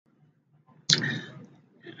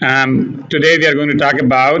Today we are going to talk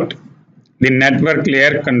about the network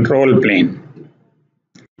layer control plane,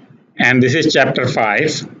 and this is chapter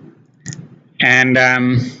 5. And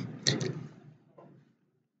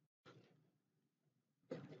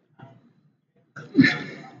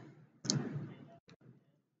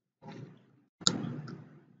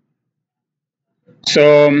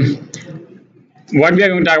so what we are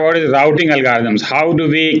going to talk about is routing algorithms. How do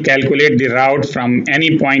we calculate the route from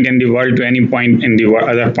any point in the world to any point in the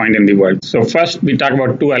other point in the world? So first we talk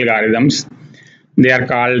about two algorithms. They are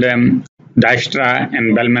called Dijkstra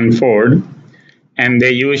and Bellman-Ford, and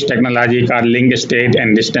they use technology called link state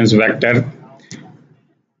and distance vector.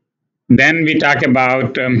 Then we talk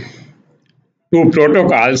about two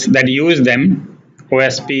protocols that use them,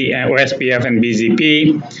 OSPF and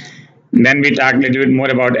BGP. Then we talk a little bit more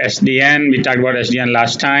about SDN. We talked about SDN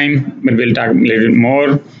last time, but we'll talk a little bit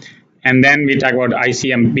more. And then we talk about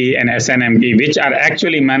ICMP and SNMP, which are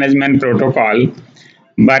actually management protocol,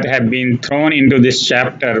 but have been thrown into this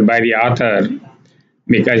chapter by the author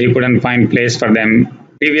because he couldn't find place for them.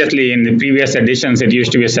 Previously, in the previous editions, it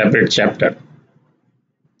used to be a separate chapter.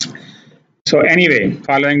 So anyway,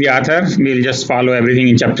 following the author, we'll just follow everything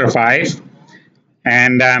in chapter 5.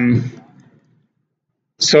 And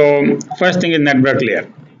so first thing is network layer.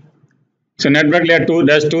 So network layer 2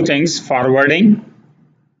 does two things: forwarding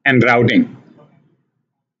and routing.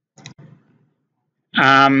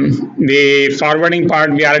 The forwarding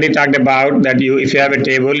part we already talked about, that if you have a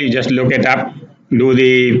table, you just look it up, do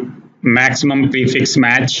the maximum prefix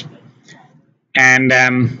match, and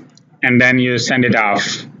then you send it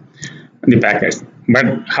off the packets. But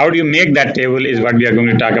how do you make that table is what we are going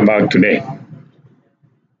to talk about today.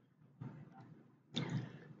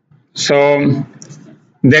 So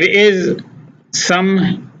there is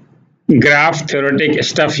some graph theoretic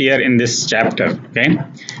stuff here in this chapter. Okay,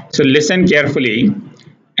 so listen carefully,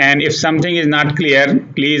 and if something is not clear,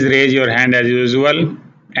 please raise your hand as usual,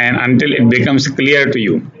 and until it becomes clear to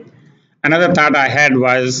you. Another thought I had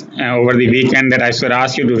was over the weekend that I should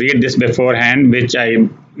ask you to read this beforehand, which I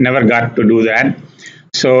never got to do that.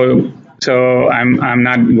 So I'm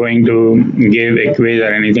not going to give a quiz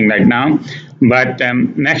or anything right now, but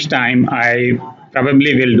next time I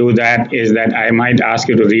probably will do that, is that I might ask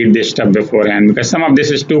you to read this stuff beforehand, because some of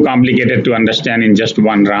this is too complicated to understand in just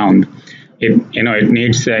one round. It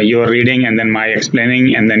needs your reading and then my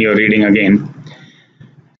explaining and then your reading again.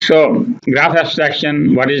 So graph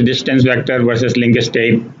abstraction: what is distance vector versus link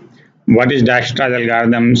state? What is Dijkstra's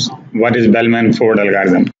algorithms? What is Bellman-Ford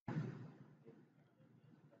algorithm?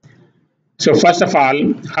 So first of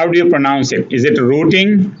all, how do you pronounce it? Is it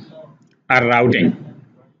routing or routing?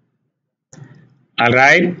 All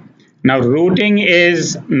right. Now routing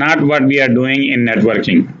is not what we are doing in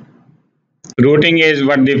networking. Routing is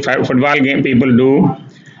what the football game people do,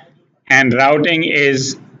 and routing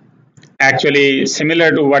is actually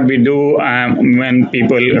similar to what we do when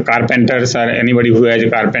carpenters or anybody who has a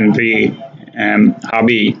carpentry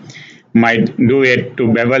hobby might do it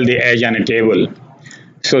to bevel the edge on a table.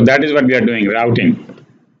 So that is what we are doing, routing.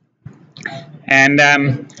 And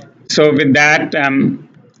so with that,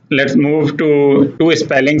 let's move to two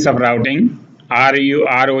spellings of routing: routing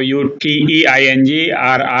or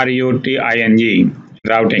ruting,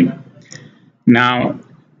 routing. Now,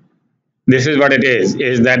 this is what it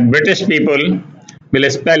is that British people will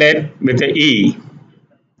spell it with an E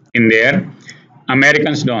in there.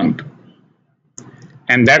 Americans don't.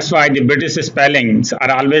 And that's why the British spellings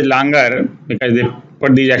are always longer, because they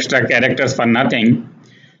put these extra characters for nothing,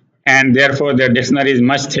 and therefore their dictionary is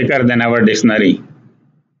much thicker than our dictionary.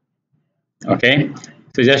 Okay,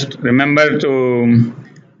 so just remember to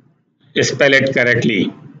spell it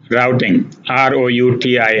correctly: routing,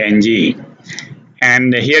 R-O-U-T-I-N-G.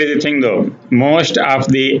 And here is the thing though, most of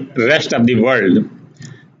the rest of the world,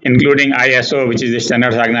 including ISO, which is the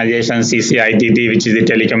standards organization, CCITT, which is the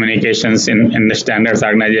telecommunications in the standards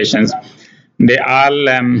organizations, they all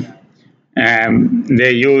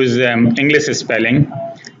they use English spelling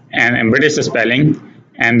and British spelling,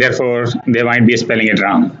 and therefore they might be spelling it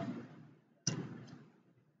wrong.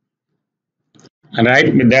 All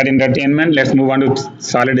right, with that entertainment, let's move on to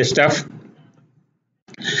solid stuff.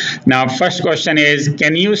 Now, first question is,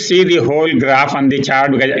 can you see the whole graph on the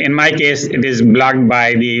chart? Because in my case, it is blocked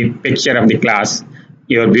by the picture of the class,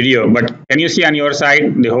 your video. But can you see on your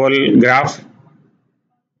side the whole graph?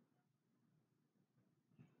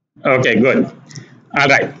 Okay, good. All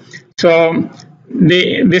right. So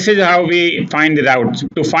this is how we find the route.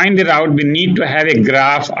 To find the route, we need to have a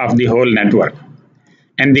graph of the whole network.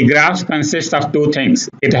 And the graph consists of two things.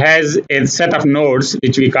 It has a set of nodes,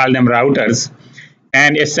 which we call them routers,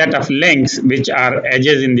 and a set of links which are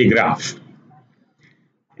edges in the graph.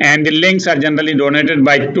 And the links are generally denoted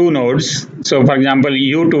by two nodes. So for example,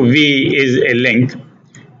 U to V is a link,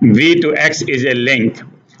 V to X is a link,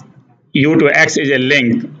 U to X is a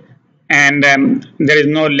link, and there is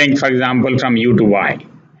no link, for example, from U to Y,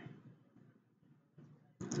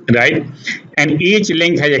 right? And each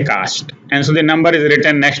link has a cost, and so the number is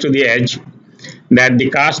written next to the edge, that the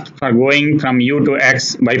cost for going from U to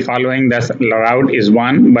X by following this route is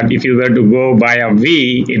 1, but if you were to go by a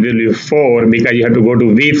V, it will be 4, because you have to go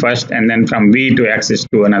to V first, and then from V to X is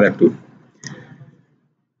to another 2.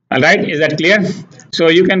 All right, is that clear? So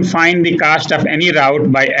you can find the cost of any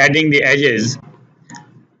route by adding the edges,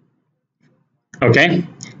 okay?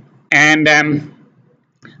 And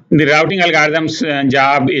the routing algorithm's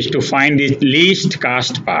job is to find the least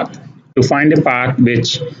cost path, to find a path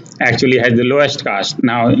which actually has the lowest cost.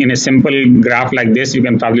 Now, in a simple graph like this, you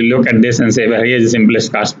can probably look at this and say, well, here's the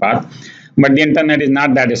simplest cost path. But the internet is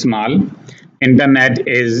not that small. Internet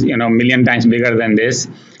is, a million times bigger than this.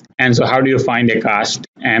 And so how do you find a cost?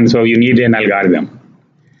 And so you need an algorithm.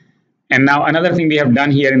 And now another thing we have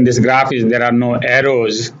done here in this graph is there are no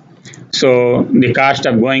arrows. So the cost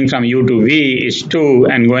of going from U to V is 2,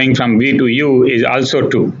 and going from V to U is also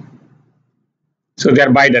 2. So they are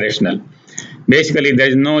bidirectional. Basically, there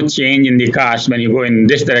is no change in the cost when you go in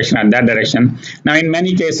this direction or that direction. Now, in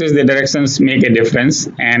many cases, the directions make a difference.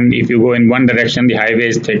 And if you go in one direction, the highway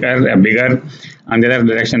is thicker, bigger. On the other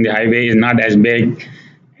direction, the highway is not as big.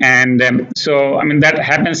 And so, I mean, that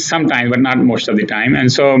happens sometimes, but not most of the time.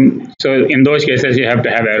 And so in those cases, you have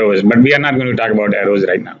to have arrows. But we are not going to talk about arrows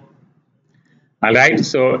right now. All right.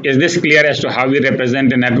 So is this clear as to how we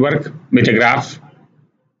represent a network with a graph?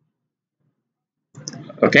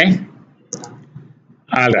 Okay.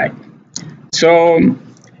 All right. So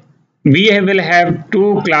we will have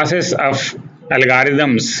two classes of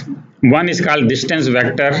algorithms. One is called distance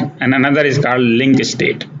vector, and another is called link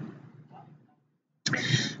state.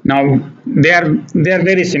 Now they are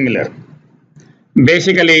very similar.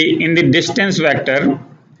 Basically, in the distance vector,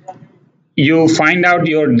 you find out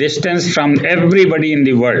your distance from everybody in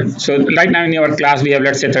the world. So right now in your class, we have,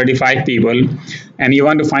 let's say, 35 people, and you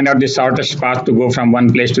want to find out the shortest path to go from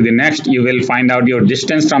one place to the next. You will find out your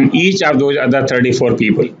distance from each of those other 34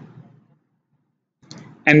 people.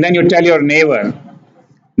 And then you tell your neighbor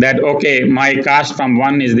that, okay, my cost from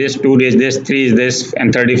 1 is this, 2 is this, 3 is this,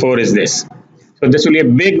 and 34 is this. So this will be a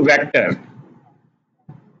big vector.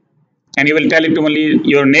 And you will tell it to only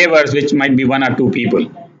your neighbors, which might be 1 or 2 people.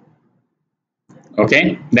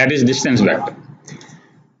 Okay, that is distance vector.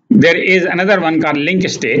 There is another one called link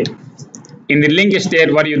state. In the link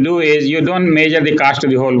state, what you do is you don't measure the cost to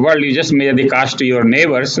the whole world, you just measure the cost to your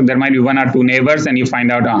neighbors. So there might be 1 or 2 neighbors, and you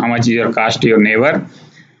find out how much is your cost to your neighbor.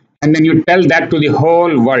 And then you tell that to the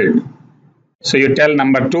whole world. So you tell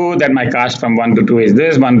number 2 that my cost from 1 to 2 is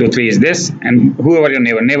this, 1 to 3 is this, and whoever your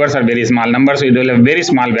neighbor. Neighbors are very small numbers, so you will have a very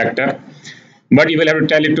small vector, but you will have to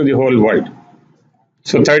tell it to the whole world.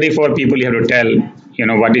 So 34 people you have to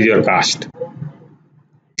tell, what is your cost.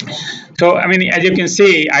 So, I mean, as you can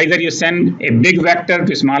see, either you send a big vector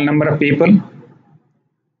to a small number of people,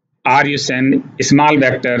 or you send a small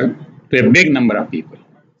vector to a big number of people.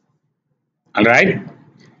 All right.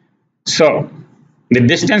 So the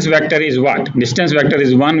distance vector is what? Distance vector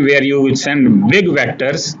is one where you will send big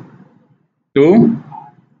vectors to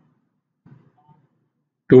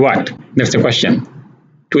what? That's the question.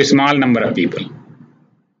 To a small number of people.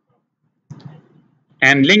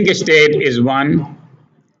 And link state is one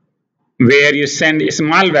where you send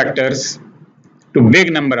small vectors to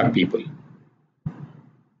big number of people.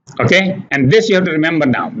 Okay, and this you have to remember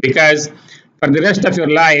now, because for the rest of your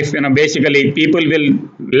life, basically people will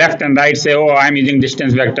left and right say, oh, I'm using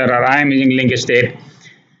distance vector, or I'm using link state,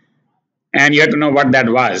 and you have to know what that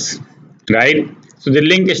was, right? So the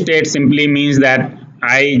link state simply means that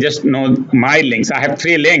I just know my links. I have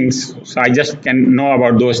 3 links, so I just can know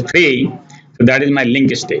about those 3. So that is my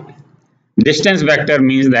link state. Distance vector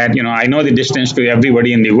means that, I know the distance to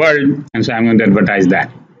everybody in the world, and so I'm going to advertise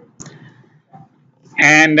that.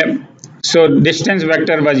 And so distance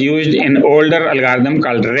vector was used in older algorithm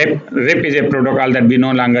called RIP. RIP is a protocol that we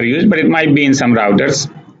no longer use, but it might be in some routers,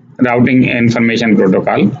 routing information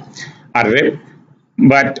protocol, or RIP.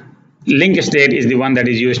 But link state is the one that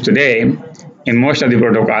is used today in most of the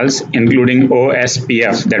protocols, including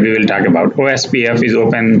OSPF that we will talk about. OSPF is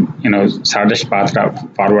open, shortest path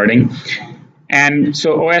route forwarding. And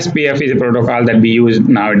so OSPF is a protocol that we use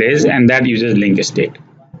nowadays, and that uses link state.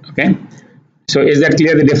 Okay. So is that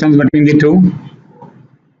clear, the difference between the two?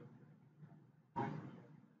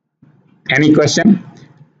 Any question?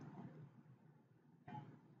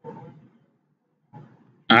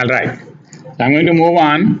 All right. So I'm going to move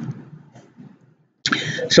on.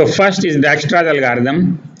 So first is Dijkstra's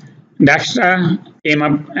algorithm. Dijkstra came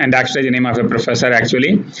up, and Dijkstra is the name of a professor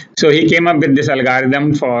actually. So he came up with this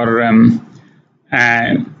algorithm for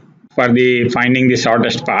the finding the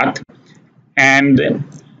shortest path, and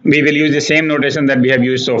we will use the same notation that we have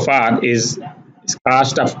used so far. Is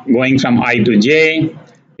cost of going from I to j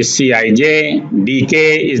is Cij, dk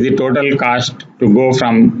is the total cost to go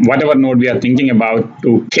from whatever node we are thinking about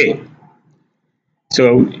to k.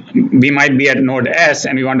 So we might be at node S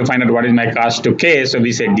and we want to find out what is my cost to k, so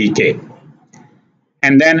we say dk.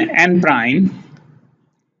 And then n prime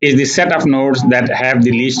is the set of nodes that have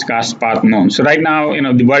the least cost path known. So right now,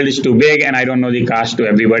 the world is too big and I don't know the cost to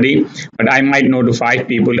everybody, but I might know to 5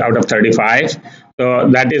 people out of 35. So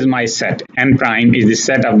that is my set. N prime is the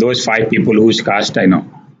set of those 5 people whose cost I know.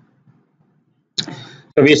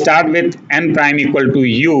 So we start with n prime equal to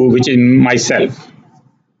u, which is myself.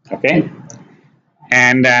 Okay.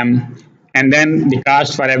 And then the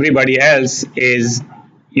cost for everybody else is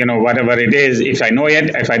whatever it is. If I know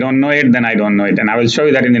it, if I don't know it, then I don't know it. And I will show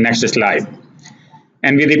you that in the next slide.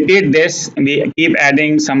 And we repeat this, we keep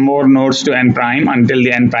adding some more nodes to n prime until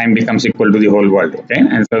the n prime becomes equal to the whole world. Okay,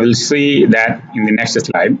 and so we'll see that in the next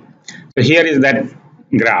slide. So here is that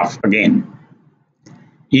graph again.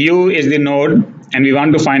 U is the node, and we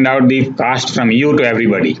want to find out the cost from U to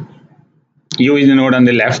everybody. U is the node on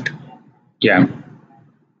the left. Yeah.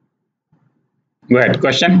 Go ahead,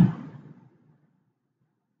 question?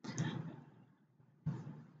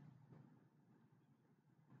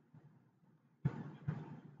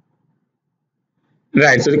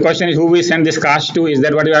 Right, so the question is who we send this cost to, is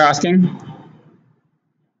that what you are asking?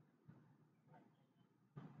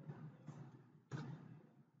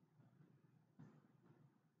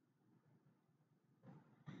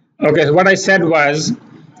 Okay, so what I said was,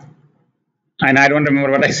 and I don't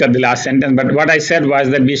remember what I said the last sentence, but what I said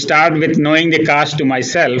was that we start with knowing the cost to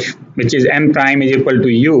myself, which is n prime is equal to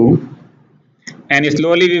u, and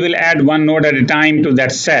slowly we will add one node at a time to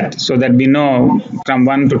that set, so that we know from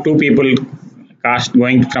 1 to 2 people cost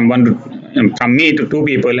going from me to 2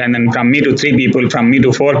 people, and then from me to 3 people, from me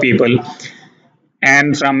to 4 people,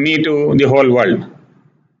 and from me to the whole world.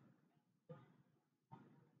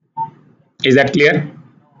 Is that clear?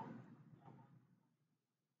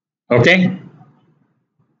 Okay.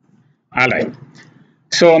 All right.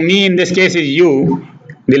 So me in this case is u,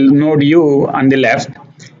 the node u on the left,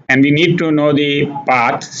 and we need to know the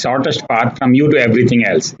path, shortest path from u to everything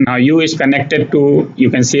else. Now u is connected to, you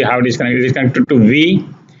can see how it is connected. It is connected to v,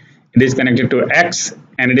 it is connected to x,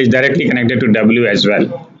 and it is directly connected to w as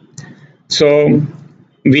well. So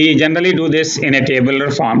we generally do this in a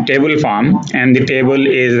table form, and the table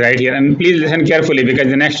is right here. And please listen carefully, because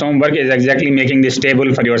the next homework is exactly making this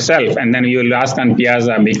table for yourself, and then you will ask on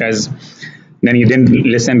Piazza because then you didn't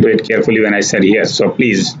listen to it carefully when I said here. So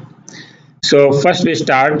please. So first we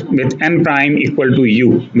start with n prime equal to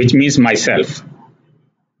u, which means myself.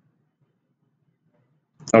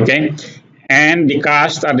 Okay, and the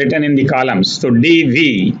costs are written in the columns. So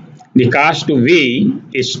dv, the cost to v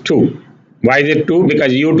is 2. Why is it 2?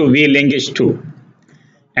 Because u to v link is 2.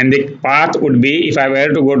 And the path would be, if I were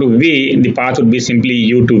to go to v, the path would be simply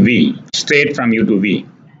u to v, straight from u to v,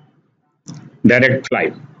 direct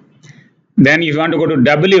flight. Then if you want to go to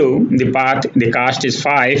w, the cost is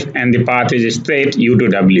 5, and the path is straight u to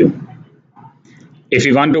w. If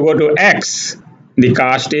you want to go to x, the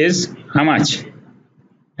cost is how much?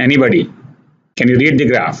 Anybody? Can you read the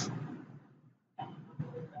graph?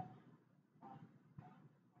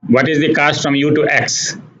 What is the cost from u to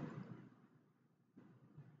x?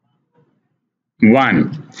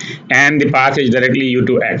 1. And the path is directly u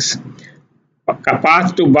to x.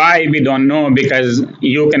 Path to y we don't know, because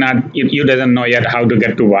u doesn't know yet how to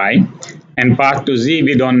get to y. And path to z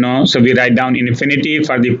we don't know, so we write down infinity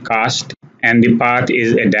for the cost, and the path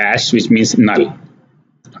is a dash, which means null.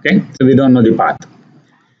 Okay, so we don't know the path.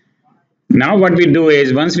 Now what we do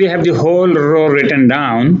is, once we have the whole row written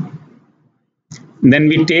down, then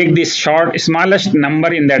we take the smallest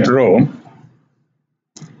number in that row,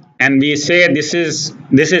 and we say this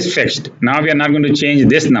is fixed. Now we are not going to change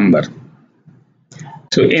this number.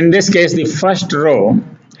 So in this case, the first row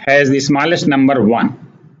has the smallest number 1.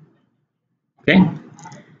 Okay,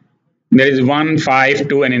 there is 1, 5,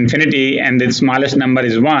 2, and infinity, and the smallest number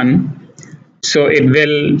is 1. So it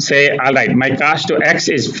will say, all right, my cost to x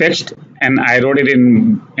is fixed, and I wrote it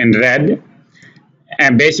in red,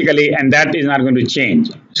 and basically, and that is not going to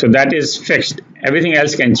change. So that is fixed. Everything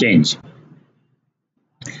else can change.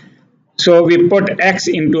 So we put x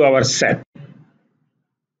into our set.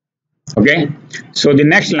 Okay, so the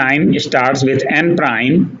next line starts with n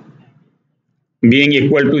prime being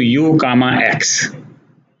equal to u comma x.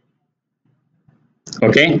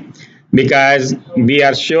 Okay, because we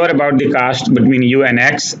are sure about the cost between u and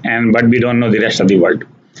x, but we don't know the rest of the world.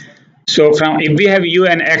 So if we have u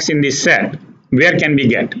and x in this set, where can we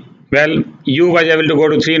get? Well, u was able to go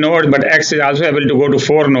to 3 nodes, but x is also able to go to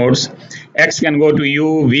 4 nodes. X can go to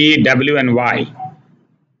u, v, w, and y.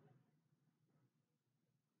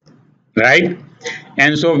 Right?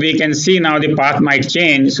 And so we can see now the path might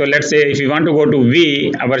change. So let's say if we want to go to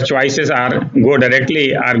v, our choices are go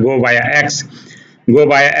directly or go via x. Go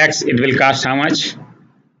via x, it will cost how much?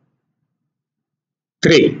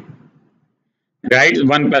 3. Right?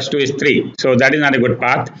 1 plus 2 is 3. So that is not a good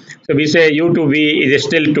path. So we say u to v is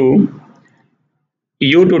still 2.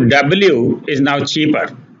 U to w is now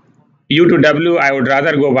cheaper. U to w, I would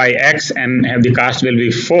rather go by x and have the cost will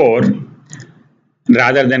be 4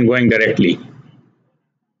 rather than going directly,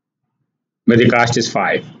 where the cost is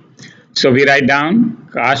 5. So we write down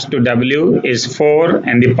cost to w is 4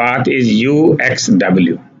 and the path is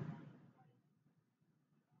uxw.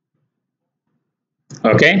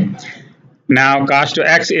 Okay. Now cost to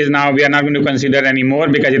x is now we are not going to consider anymore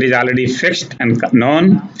because it is already fixed and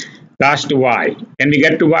known. Cost to y. Can we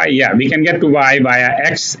get to y? Yeah, we can get to y via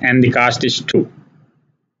x and the cost is 2.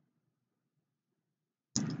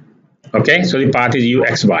 Okay, so the path is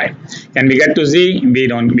uxy. Can we get to z?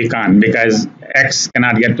 We can't because x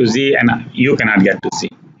cannot get to z and u cannot get to z.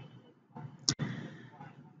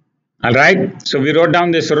 Alright, so we wrote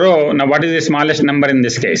down this row. Now what is the smallest number in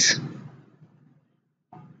this case?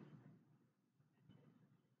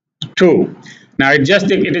 2. Now it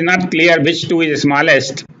is not clear which 2 is the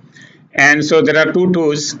smallest, and so there are two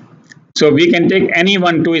 2's, so we can take any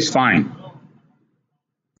one 2 is fine.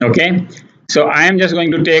 Okay, so I am just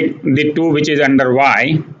going to take the 2 which is under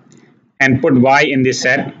y and put y in this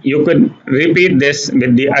set. You could repeat this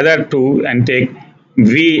with the other 2 and take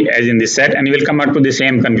v as in the set and you will come up to the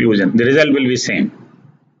same conclusion. The result will be same.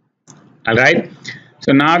 Alright,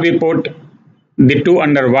 so now we put the 2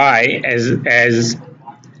 under y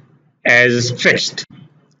as fixed,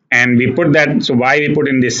 and we put that, so y we put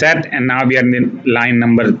in the set, and now we are in the line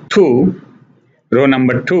number 2, row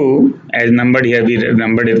number 2 as numbered here. We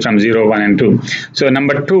numbered it from 0, 1 and 2. So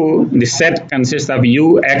number 2, the set consists of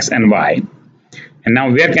u, x and y. And now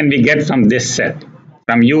where can we get from this set?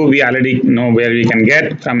 From u we already know where we can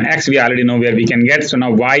get, from x we already know where we can get, so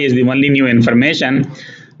now y is the only new information.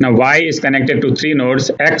 Now y is connected to 3 nodes,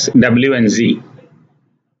 x, w and z.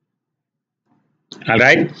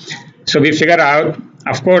 Alright, so we figure out,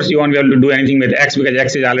 of course you won't be able to do anything with x because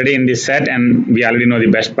x is already in this set and we already know the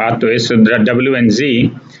best path to it, so w and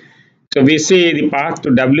z. So we see the path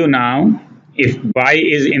to w now, if y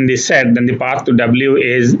is in this set, then the path to w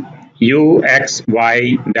is u, x,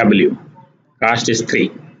 y, w. Cost is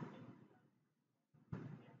 3.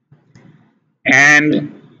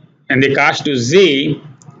 And the cost to z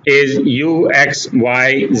is u, x,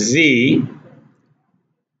 y, z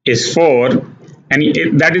is 4.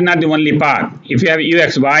 And that is not the only path. If you have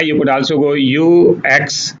uxy, you could also go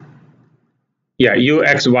ux,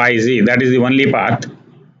 uxyz. That is the only path.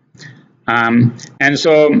 And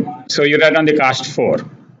so you write down the cost 4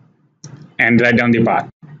 and write down the path.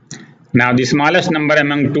 Now the smallest number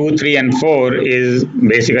among 2, 3 and 4 is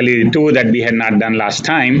basically the 2 that we had not done last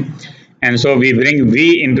time. And so we bring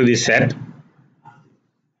v into the set.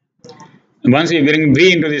 Once we bring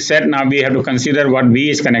v into the set, now we have to consider what v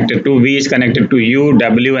is connected to. V is connected to u,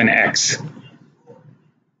 w and x.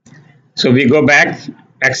 So we go back.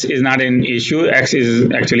 X is not an issue. X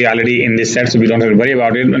is actually already in this set, so we don't have to worry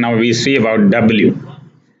about it. Now we see about w.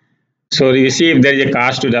 So we see if there is a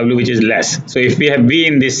cost to w which is less. So if we have v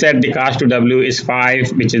in this set, the cost to w is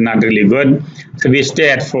 5, which is not really good. So we stay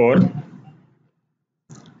at 4.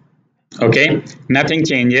 Okay, nothing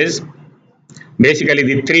changes. Basically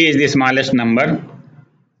the 3 is the smallest number,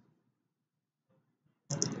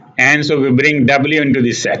 and so we bring w into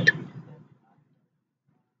the set.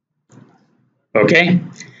 Okay,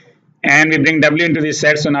 and we bring w into the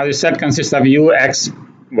set. So now the set consists of u, x,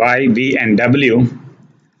 y, v and w.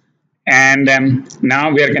 And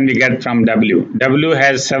now where can we get from w? W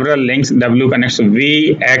has several links. W connects to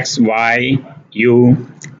v, x, y, u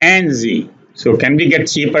and z. So can we get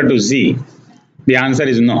cheaper to z? The answer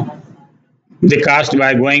is no. The cost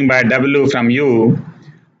by going by w from u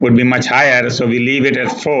would be much higher, so we leave it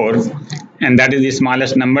at 4, and that is the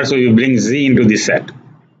smallest number, so we bring z into the set.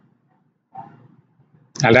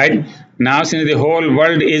 Alright, now since the whole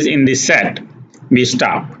world is in the set, we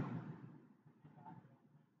stop.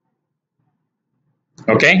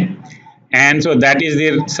 Okay, And so that is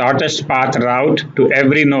the shortest path route to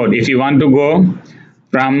every node. If you want to go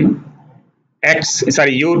from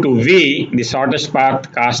U to V, the shortest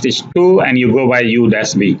path cost is 2 and you go by U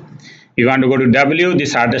dash V. You want to go to W, the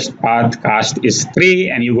shortest path cost is 3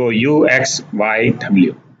 and you go U, X, Y,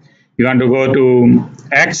 W. You want to go to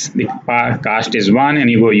X, the cost is 1 and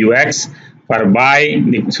you go UX. For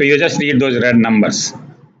Y, so you just read those red numbers.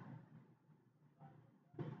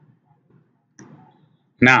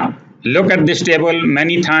 Now, look at this table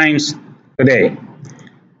many times today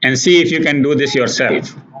and see if you can do this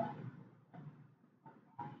yourself.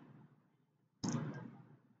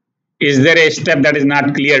 Is there a step that is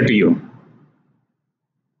not clear to you?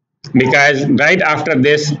 Because right after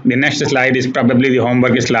this, the next slide is probably the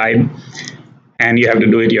homework slide and you have to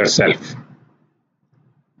do it yourself.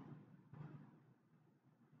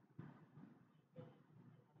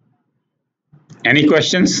 Any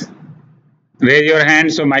questions? Raise your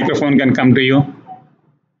hand so microphone can come to you.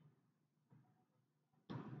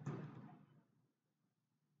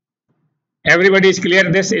 Everybody is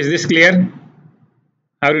clear this? Is this clear?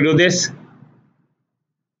 How to do this?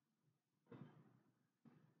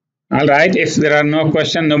 All right, if there are no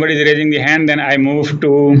questions, nobody is raising the hand, then I move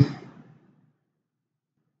to,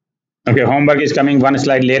 okay, homework is coming one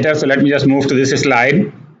slide later, so let me just move to this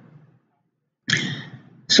slide.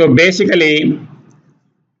 So basically,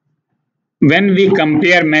 when we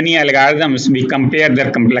compare many algorithms, we compare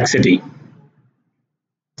their complexity.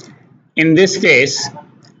 In this case,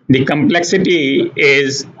 the complexity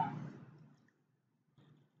is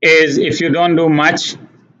if you don't do much,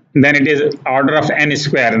 then it is order of n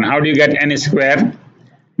square. And how do you get n square?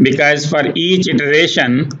 Because for each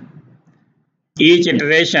iteration,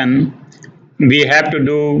 we have to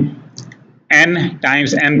do n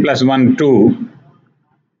times n plus 1, 2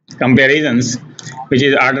 comparisons, which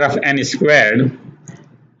is order of n squared.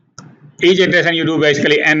 Each iteration you do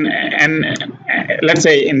basically n, let's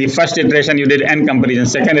say in the first iteration you did n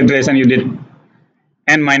comparisons, second iteration you did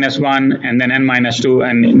n minus 1 and then n minus 2,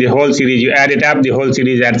 and the whole series, you add it up, the whole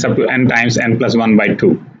series adds up to n times n plus 1 by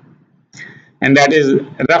 2. And that is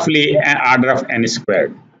roughly an order of n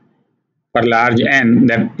squared. For large n,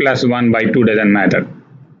 that plus 1 by 2 doesn't matter.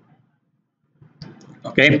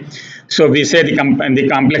 Okay, so we say the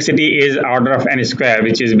complexity is order of n square,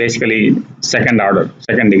 which is basically second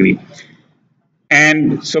degree.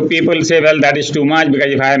 And so people say, well, that is too much,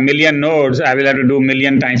 because if I have million nodes, I will have to do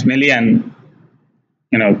million times million,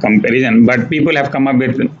 comparison. But people have come up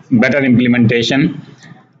with better implementation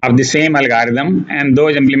of the same algorithm, and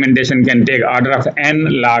those implementation can take order of n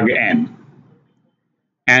log n.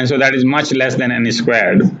 And so that is much less than n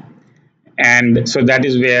squared. And so that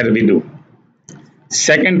is where we do.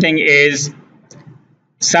 Second thing is,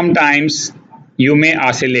 sometimes you may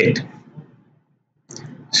oscillate.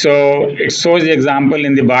 So it shows the example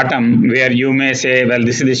in the bottom where you may say, well,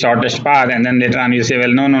 this is the shortest path, and then later on you say,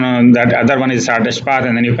 well, no, that other one is the shortest path,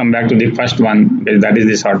 and then you come back to the first one, because that is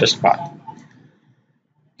the shortest path.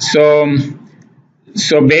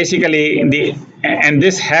 So basically, and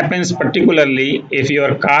this happens particularly if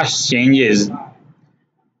your cost changes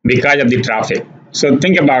because of the traffic. So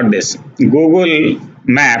think about this. Google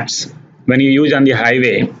Maps, when you use on the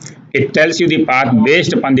highway, it tells you the path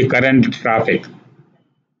based upon the current traffic.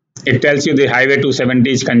 It tells you the highway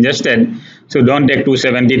 270 is congested, so don't take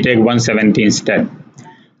 270, take 170 instead.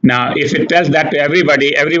 Now, if it tells that to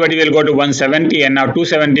everybody, everybody will go to 170, and now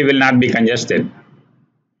 270 will not be congested.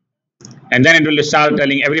 And then it will start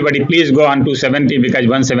telling everybody, please go on 270 because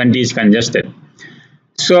 170 is congested.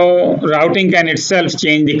 So routing can itself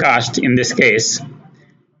change the cost in this case.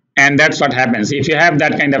 And that's what happens. If you have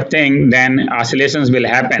that kind of thing, then oscillations will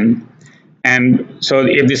happen. And so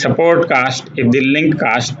if the support cost, if the link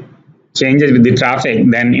cost changes with the traffic,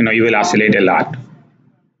 then you will oscillate a lot.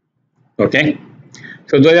 Okay.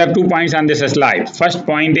 So those are 2 points on this slide. First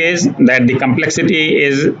point is that the complexity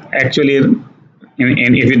is actually,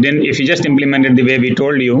 if you just implemented the way we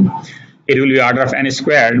told you, it will be order of n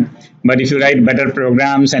squared. But if you write better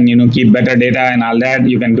programs and keep better data and all that,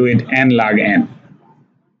 you can do it n log n.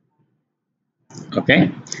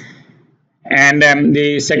 Okay. And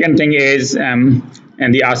the second thing is, and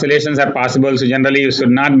the oscillations are possible. So generally, you should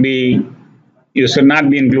not be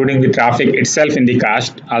including the traffic itself in the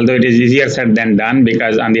cost, although it is easier said than done,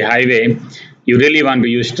 because on the highway, you really want to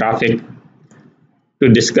use traffic to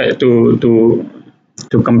discuss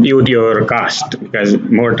to compute your cost, because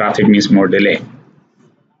more traffic means more delay.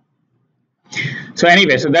 So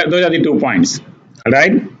anyway, so those are the 2 points. All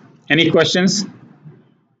right. Any questions?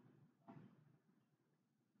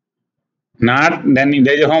 Not? Then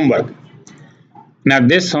there is a homework. Now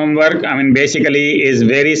this homework, basically is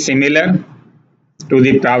very similar to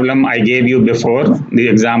the problem I gave you before, the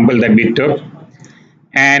example that we took.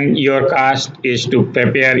 And your task is to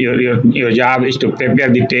prepare, your job is to prepare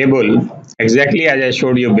the table exactly as I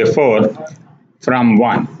showed you before from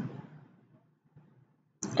 1.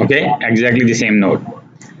 Okay, exactly the same node.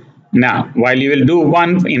 Now, while you will do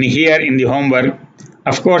 1 in here in the homework,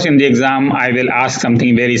 of course in the exam I will ask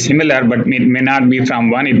something very similar, but it may not be from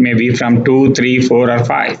 1, it may be from 2, 3, 4 or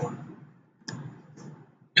 5.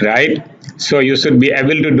 Right? So you should be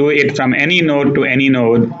able to do it from any node to any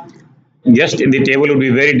node. Just the table would be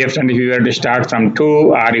very different if you were to start from 2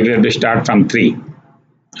 or if you were to start from 3.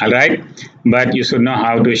 Alright? But you should know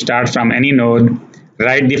how to start from any node,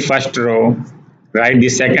 write the first row, write the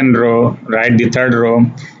second row, write the third row,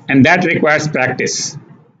 and that requires practice.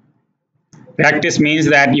 Practice means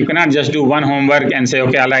that you cannot just do one homework and say,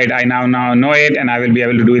 okay, alright, I now know it and I will be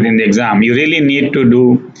able to do it in the exam. You really need to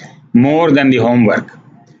do more than the homework,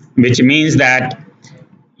 which means that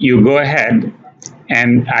you go ahead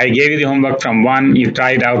and I gave you the homework from 1, you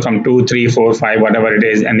try it out from 2, 3, 4, 5, whatever it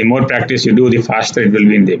is, and the more practice you do, the faster it will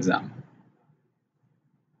be in the exam.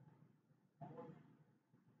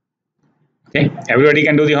 Okay, everybody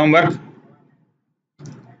can do the homework?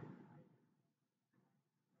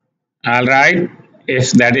 All right,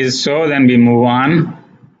 if that is so, then we move on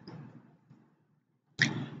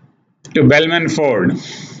to Bellman-Ford.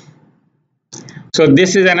 So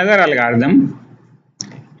this is another algorithm,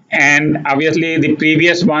 and obviously the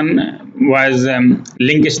previous one was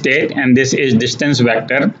link state, and this is distance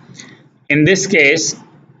vector. In this case,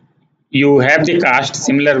 you have the cost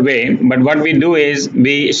similar way, but what we do is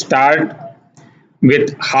we start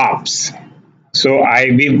with hops. So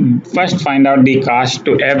we first find out the cost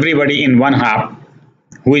to everybody in one hop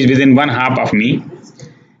who is within one hop of me.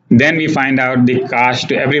 Then we find out the cost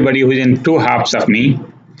to everybody who is in 2 hops of me,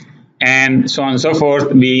 and so on and so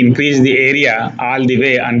forth. We increase the area all the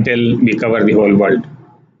way until we cover the whole world.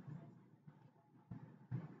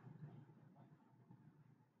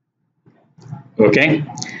 Okay,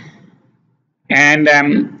 and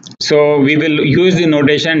so we will use the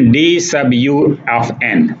notation d sub u of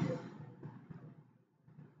n.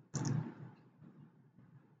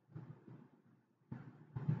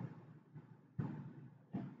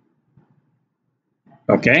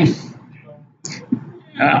 Okay.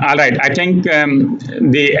 All right, I think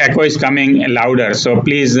the echo is coming louder, so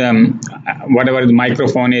please, whatever the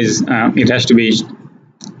microphone is, it has to be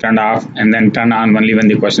turned off and then turn on only when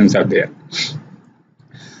the questions are there.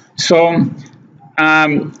 So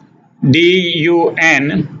dun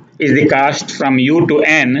is the cost from u to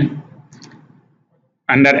n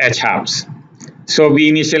under h hops. So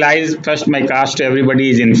we initialize first, my cost to everybody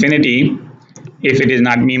is infinity. If it is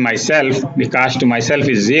not me myself, the cost to myself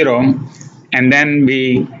is 0, and then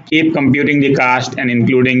we keep computing the cost and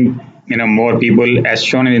including more people as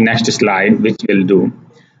shown in the next slide, which we'll do.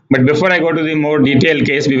 But before I go to the more detailed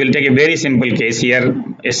case, we will take a very simple case here,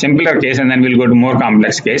 a simpler case, and then we'll go to more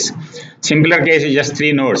complex case. Simpler case is just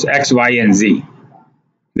 3 nodes, x, y, and z.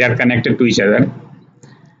 They are connected to each other,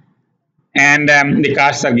 and the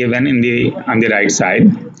costs are given on the right side.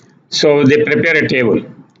 So they prepare a table.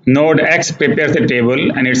 Node x prepares the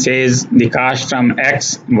table, and it says the cost from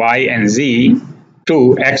x, y, and z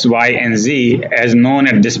to x, y, and z as known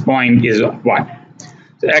at this point is what?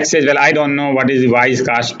 So x says, well, I don't know what is the y's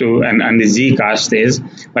cost to and the z cost is,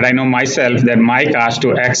 but I know myself that my cost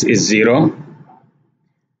to x is 0.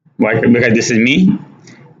 Why? Because this is me.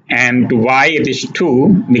 And to y it is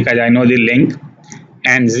 2 because I know the link,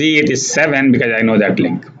 and z it is 7 because I know that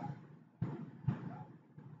link.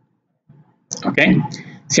 Okay.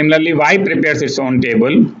 Similarly, y prepares its own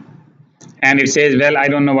table, and it says, well, I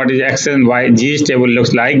don't know what is x and y g's table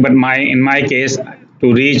looks like, but in my case,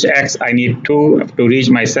 to reach x I need 2, to reach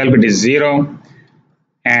myself it is 0,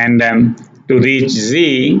 and to reach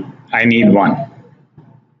z I need 1.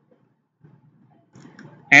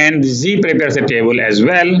 And z prepares a table as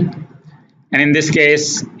well, and in this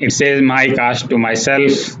case it says my cost to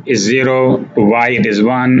myself is 0, to y it is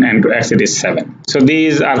 1, and to x it is 7. So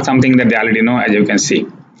these are something that they already know, as you can see.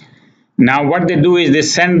 Now what they do is they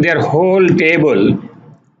send their whole table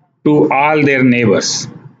to all their neighbors.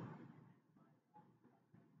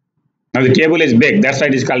 Now the table is big, that's why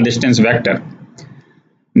it is called distance vector.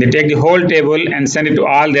 They take the whole table and send it to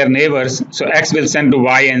all their neighbors. So x will send to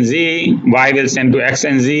y and z, y will send to x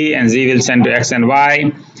and z will send to x and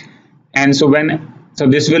y. And so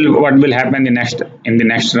this will what will happen in the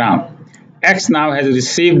next round. X now has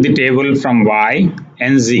received the table from y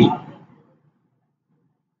and z.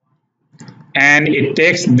 and it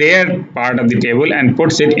takes their part of the table and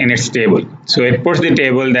puts it in its table. So it puts the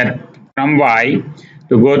table that from y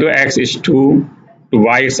to go to x is 2, to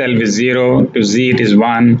y itself is 0, to z it is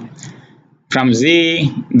 1. From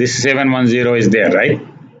z, this 710 is there, right?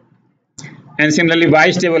 And similarly,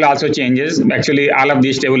 y's table also changes. Actually, all of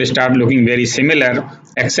these tables start looking very similar,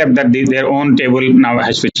 except that their own table now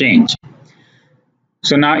has to change.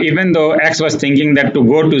 So now, even though x was thinking that to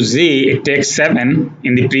go to z, it takes 7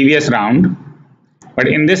 in the previous round, but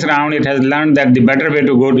in this round, it has learned that the better way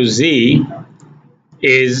to go to z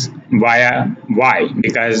is via y,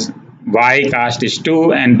 because y cost is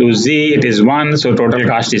 2 and to z it is 1, so total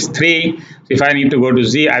cost is 3. So if I need to go to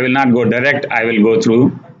z, I will not go direct, I will go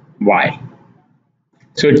through y.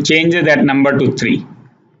 So it changes that number to 3.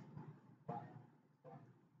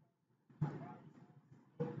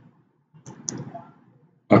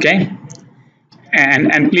 Okay,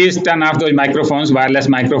 and please turn off those microphones, wireless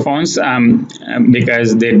microphones,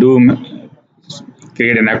 because they do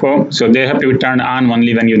create an echo. So they have to be turned on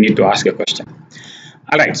only when you need to ask a question.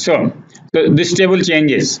 All right, so this table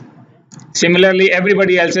changes. Similarly,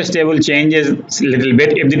 everybody else's table changes a little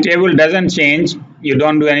bit. If the table doesn't change, you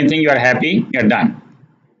don't do anything, you are happy, you're done.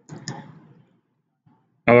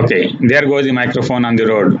 Okay, there goes the microphone on the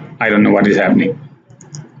road. I don't know what is happening.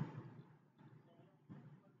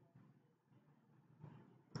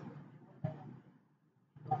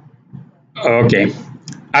 Okay,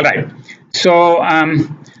 all right. So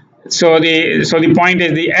the point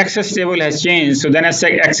is the access table has changed. So then x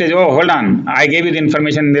says, oh, hold on, I gave you the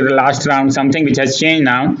information in the last round, something which has changed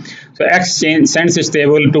now. So x sends its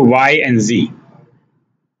table to y and z.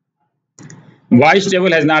 Y's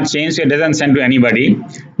table has not changed, so it doesn't send to anybody.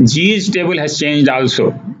 G's table has changed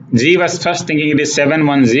also. G was first thinking it is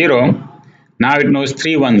 710, now it knows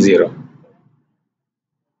 310.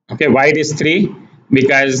 Okay, why it is 3?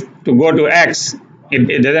 Because to go to x,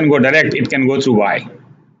 it doesn't go direct, it can go through y.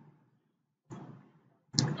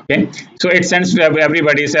 Okay, so it sends to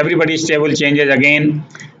everybody, so everybody's table changes again.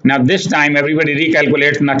 Now this time everybody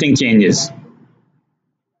recalculates, nothing changes.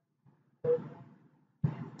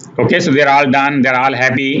 Okay, so they're all done, they're all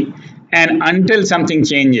happy, and until something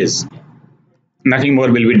changes, nothing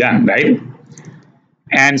more will be done, right?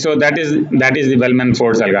 And so that is the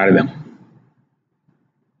Bellman-Ford's algorithm.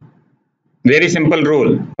 Very simple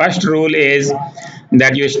rule. First rule is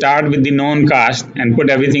that you start with the known cost and put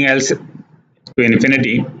everything else to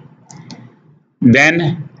infinity.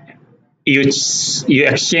 Then you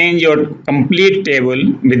exchange your complete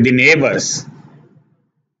table with the neighbors.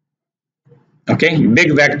 Okay,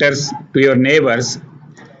 big vectors to your neighbors.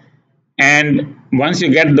 And once you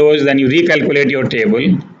get those, then you recalculate your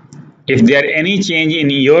table. If there are any change in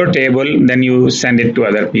your table, then you send it to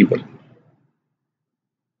other people.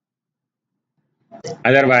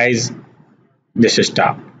 Otherwise, just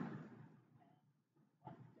stop.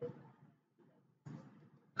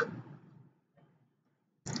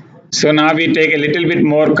 So now we take a little bit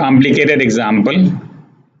more complicated example.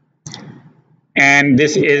 And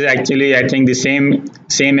this is actually, I think, the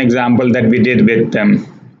same example that we did with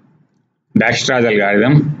Dijkstra's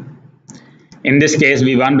algorithm. In this case,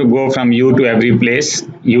 we want to go from U to every place.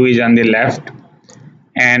 U is on the left.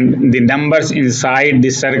 And the numbers inside the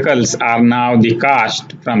circles are now the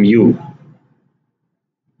cost from U.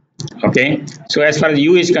 Okay, so as far as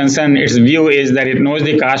U is concerned, its view is that it knows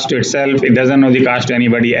the cost to itself, it doesn't know the cost to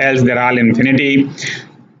anybody else, they're all infinity.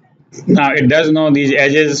 Now it does know these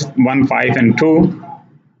edges 1, 5 and 2,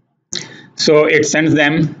 so it sends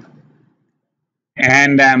them,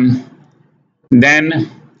 and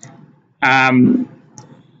then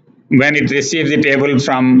when it receives the table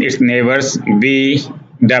from its neighbors V,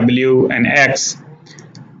 W and X,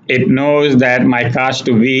 it knows that my cost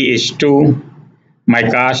to V is 2, my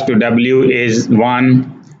cost to W is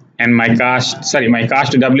 1, and my cost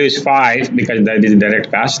to W is 5 because that is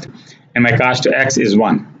direct cost, and my cost to X is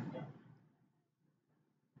 1.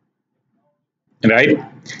 Right?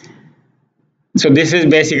 So this is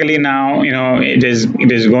basically now, it is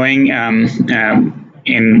going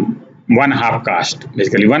in 1/2 cost.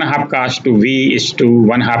 Basically 1/2 cost to V is 2,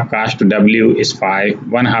 1/2 cost to W is 5,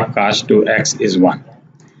 1/2 cost to X is 1.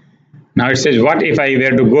 Now it says, what if I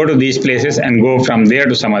were to go to these places and go from there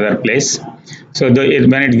to some other place? So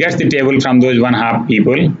when it gets the table from those 1/2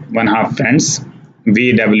 people, 1/2 friends,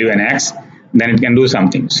 V, W and X, then it can do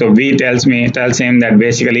something. So V tells him that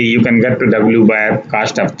basically you can get to W by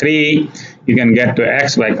cost of 3, you can get to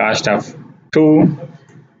X by cost of 2,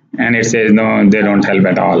 and it says no, they don't help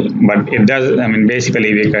at all. But it does,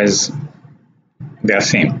 basically because they are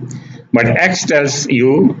same. But X tells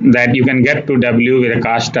you that you can get to W with a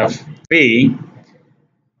cost of 3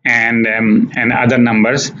 and other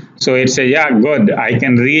numbers. So it says, yeah, good, I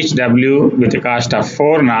can reach W with a cost of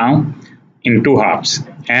 4 now in 2 hops,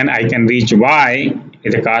 and I can reach Y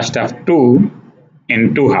with a cost of 2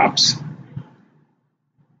 in 2 hops.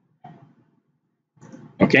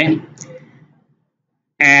 Okay,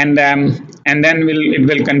 and then it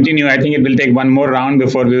will continue. I think it will take one more round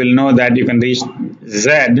before we will know that you can reach Z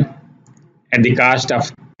at the cost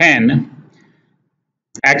of 10.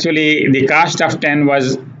 Actually, the cost of 10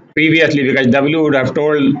 was previously, because W would have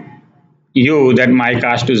told you that my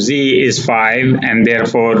cost to Z is 5 and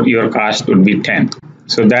therefore your cost would be 10.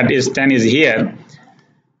 So that is 10 is here.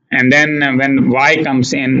 And then when Y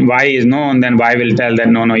comes in, Y is known, then Y will tell that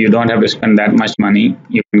no, you don't have to spend that much money.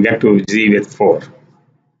 You can get to Z with 4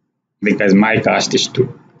 because my cost is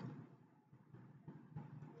 2.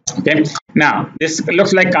 Okay. Now, this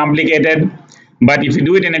looks like complicated, but if you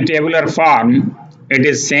do it in a tabular form, it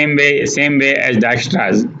is same way as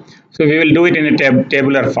Dijkstra's. So we will do it in a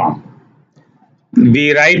tabular form.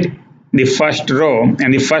 We write the first row,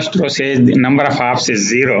 and the first row says the number of hops is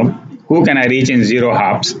 0. Who can I reach in 0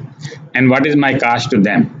 hops? And what is my cost to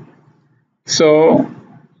them? So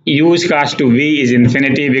U's cost to V is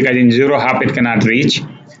infinity, because in 0 hop it cannot reach.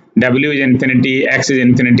 W is infinity, X is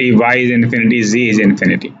infinity, Y is infinity, Z is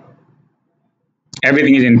infinity.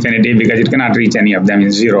 Everything is infinity because it cannot reach any of them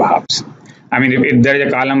in 0 hops. I mean, if there is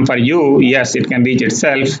a column for U, yes, it can reach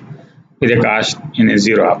itself with a cost in a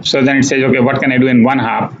 0 hop. So then it says, okay, what can I do in 1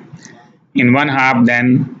 hop? In 1 hop,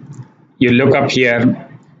 then you look up here,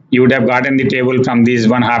 you would have gotten the table from these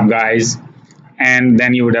 1 hop guys, and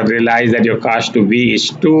then you would have realized that your cost to V is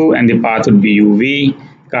 2 and the path would be UV,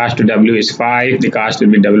 cost to W is 5, the cost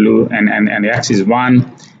will be W and X is 1,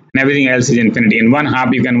 and everything else is infinity. In 1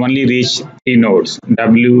 hop, you can only reach 3 nodes,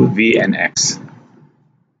 W, V, and X.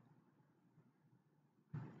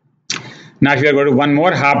 Now, if you are going to one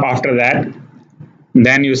more hop after that,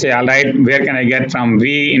 then you say, all right, where can I get from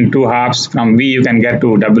V in 2 hops? From V, you can get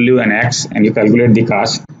to W and X, and you calculate the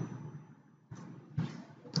cost.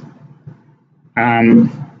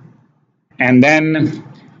 And then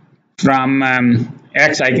from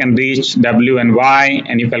X, I can reach W and Y,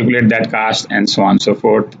 and you calculate that cost, and so on and so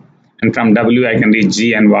forth. And from W, I can reach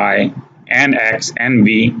Z and Y and X and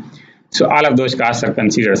V. So all of those costs are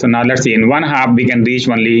considered. So now let's see, in 1 hop, we can reach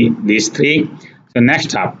only these 3. So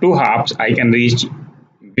next hop, 2 hops, I can reach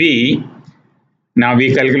V. Now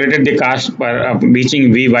we calculated the cost for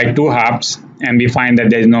reaching V by 2 hops, and we find that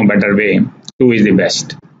there is no better way. 2 is the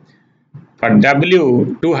best. For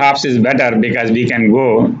W, 2 hops is better because we can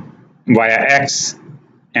go via X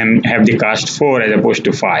and have the cost 4 as opposed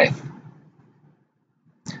to 5.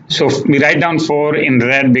 So we write down 4 in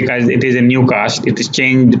red because it is a new cost. It is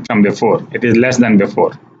changed from before. It is less than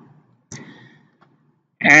before.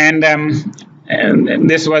 And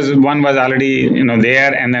this one was already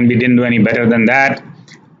there, and then we didn't do any better than that.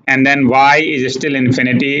 And then Y is still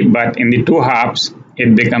infinity, but in the 2 hops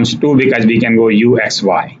it becomes 2 because we can go U, X,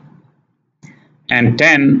 Y. And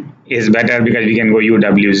 10 is better because we can go U,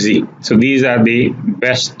 W, Z. So these are the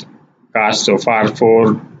best costs so far,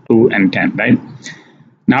 4, 2, and 10, right?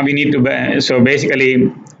 Now we need to, so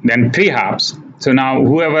basically then 3 hops. So now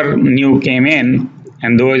whoever new came in,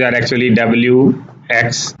 and those are actually W,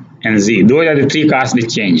 X, and Z. Those are the 3 costs we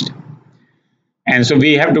changed. And so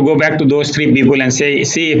we have to go back to those 3 people and say,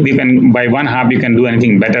 see if we can, by 1 hop, you can do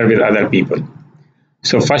anything better with other people.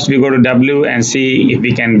 So first we go to W and see if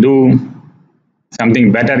we can do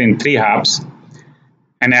something better in 3 hops.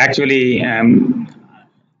 And actually,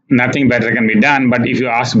 nothing better can be done. But if you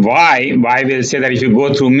ask Y will say that if you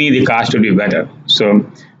go through me, the cost will be better.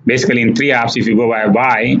 So basically in 3 hops, if you go by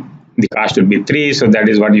Y, the cost would be 3. So that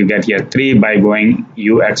is what you get here, 3 by going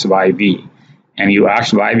U, X, Y, V. And you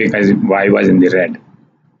asked Y because Y was in the red.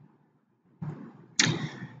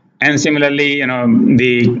 And similarly,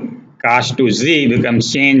 the cost to Z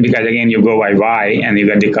becomes changed because again you go by Y and you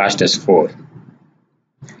get the cost as 4.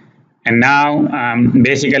 And now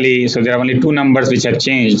basically, so there are only 2 numbers which have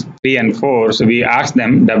changed, 3 and 4. So we ask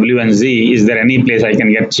them, W and Z, is there any place I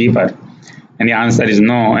can get cheaper? And the answer is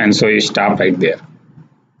no, and so you stop right there.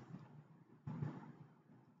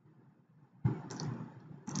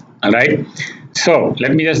 All right. So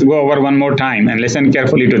let me just go over one more time and listen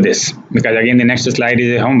carefully to this, because again the next slide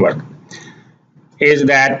is a homework. Is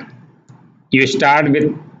that you start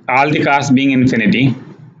with all the costs being infinity,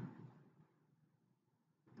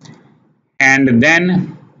 and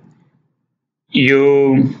then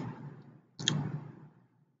you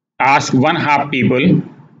ask 1 hop people,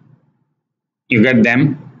 you get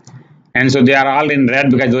them, and so they are all in red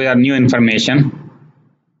because those are new information.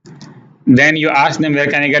 Then you ask them, where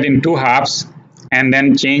can I get in 2 hops? and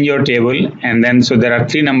then change your table, and then so there are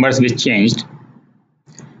 3 numbers which changed.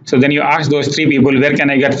 So then you ask those 3 people, where can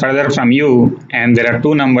I get further from you? And there are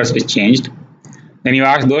 2 numbers which changed. Then you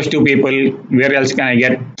ask those 2 people, where else can I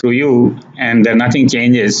get through you? And there nothing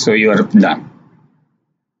changes, so you are done.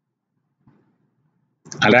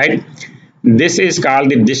 Alright, this is called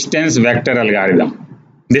the distance vector algorithm.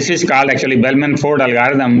 This is called actually Bellman-Ford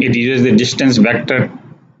algorithm. It uses the distance vector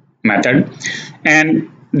method,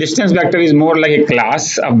 and distance vector is more like a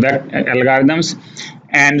class of algorithms.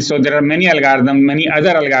 And so there are many other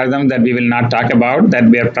algorithms that we will not talk about, that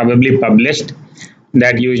were probably published,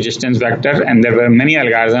 that use distance vector, and there were many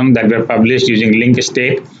algorithms that were published using link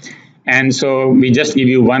state. And so we just give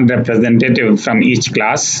you one representative from each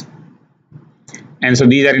class. And so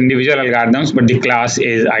these are individual algorithms, but the class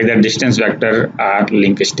is either distance vector or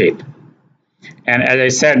link state. And as I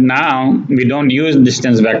said, now we don't use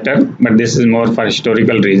distance vector, but this is more for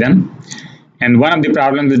historical reason. And one of the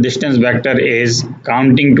problems with distance vector is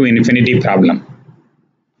counting to infinity problem.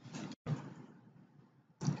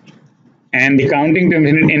 And the counting to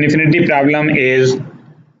infinity problem is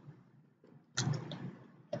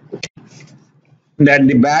that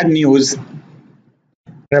the bad news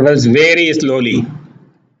travels very slowly.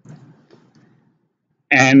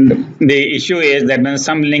 And the issue is that when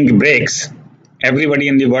some link breaks, everybody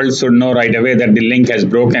in the world should know right away that the link has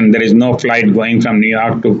broken. There is no flight going from New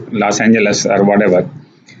York to Los Angeles or whatever.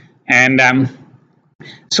 And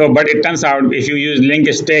but it turns out if you use link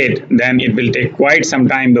state, then it will take quite some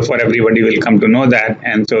time before everybody will come to know that.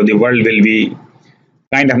 And so the world will be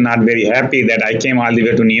kind of not very happy that I came all the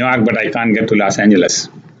way to New York, but I can't get to Los Angeles.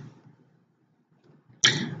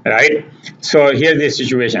 Right? So here's the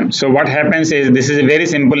situation. So what happens is, this is a very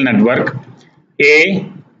simple network.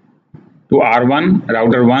 A to R1,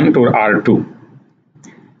 router 1 to R2.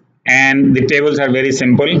 And the tables are very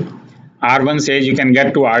simple. R1 says you can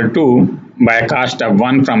get to R2 by a cost of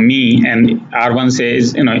 1 from me, and R1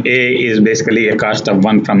 says, A is basically a cost of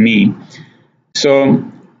 1 from me. So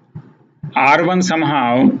R1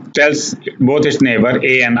 somehow tells both its neighbor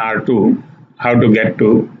A and R2 how to get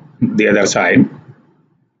to the other side,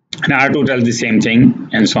 and R2 tells the same thing,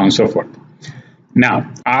 and so on and so forth.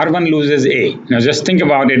 Now R1 loses A. Now just think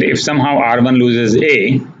about it. If somehow R1 loses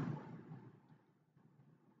A,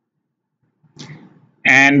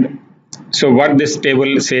 and so what this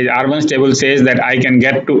table says, R1's table says that I can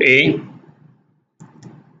get to A.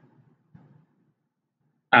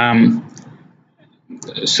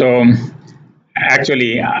 So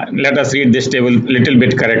actually, let us read this table a little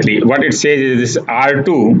bit correctly. What it says is this: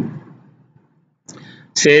 R2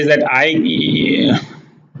 says that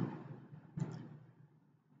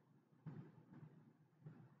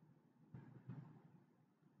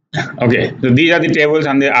okay, so these are the tables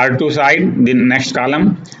on the R2 side, the next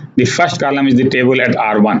column. The first column is the table at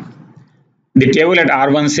R1. The table at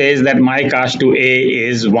R1 says that my cost to A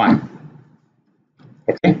is 1.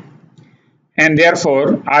 Okay. And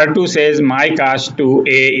therefore, R2 says my cost to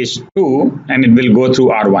A is 2, and it will go through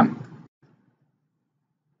R1.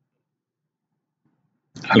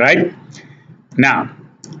 Alright. Now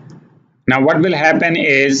what will happen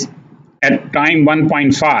is, at time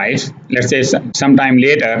 1.5, let's say sometime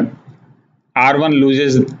later, R1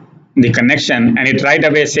 loses the connection, and it right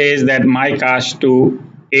away says that my cost to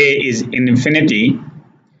A is infinity,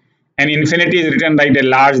 and infinity is written like a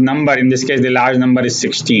large number. In this case, the large number is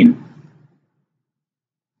 16.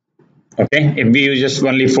 Okay, if we use just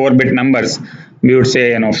only 4-bit numbers, we would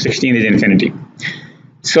say 16 is infinity.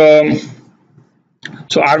 So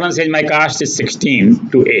R1 says my cost is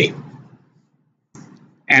 16 to A.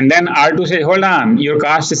 And then R2 says, hold on, your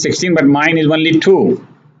cost is 16, but mine is only 2.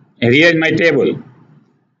 Here is my table.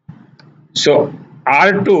 So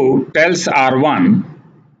R2 tells R1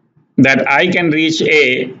 that I can reach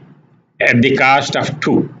A at the cost of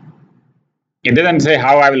 2. It doesn't say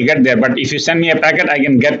how I will get there, but if you send me a packet, I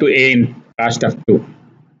can get to A in cost of 2.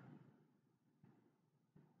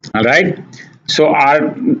 Alright. So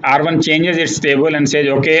R1 changes its table and says,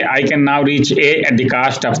 okay, I can now reach A at the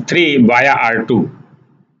cost of 3 via R2.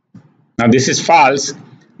 Now this is false,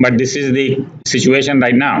 but this is the situation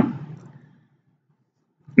right now.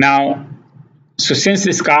 Now, so since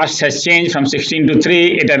this cost has changed from 16 to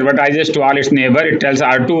 3, it advertises to all its neighbor. It tells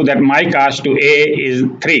R2 that my cost to A is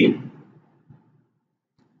 3.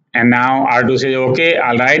 And now R2 says, okay,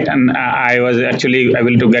 all right, and I was actually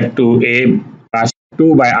able to get to A cost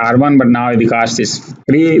 2 by R1, but now the cost is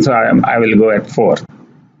 3, so I will go at 4.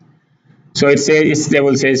 So it says, its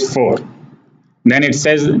table says 4. Then it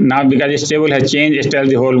says, now because this table has changed, it tells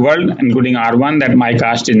the whole world, including R1, that my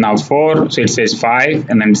cost is now 4. So it says 5,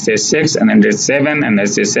 and then it says 6, and then it says 7, and then it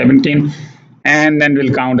says 17. and then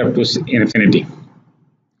we'll count up to infinity.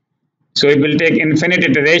 So it will take infinite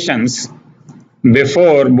iterations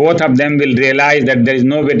before both of them will realize that there is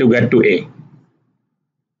no way to get to A.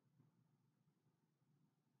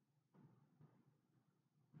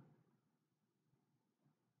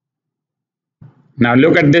 Now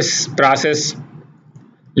look at this process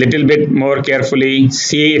little bit more carefully,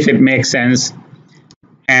 see if it makes sense,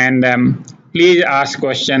 and please ask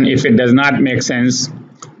question if it does not make sense.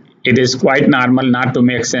 It is quite normal not to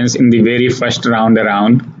make sense in the very first round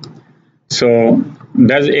around. So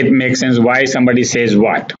does it make sense why somebody says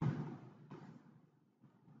what?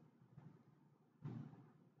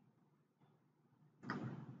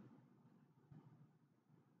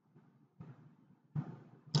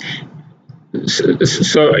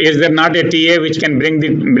 So is there not a TA which can bring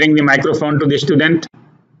the microphone to the student?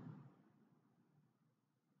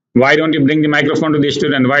 Why don't you bring the microphone to the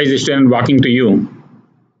student? Why is the student walking to you?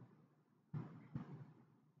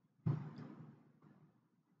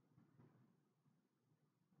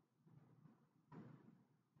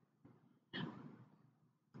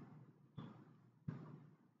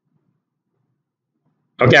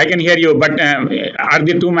 Okay, I can hear you, but are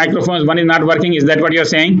the two microphones, one is not working? Is that what you're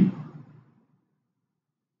saying?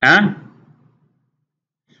 Huh?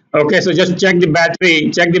 Okay, so just check the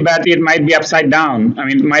battery. Check the battery. It might be upside down. I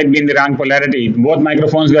mean, it might be in the wrong polarity. Both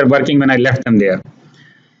microphones were working when I left them there.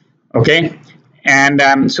 Okay,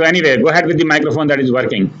 and so anyway, go ahead with the microphone that is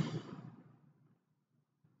working.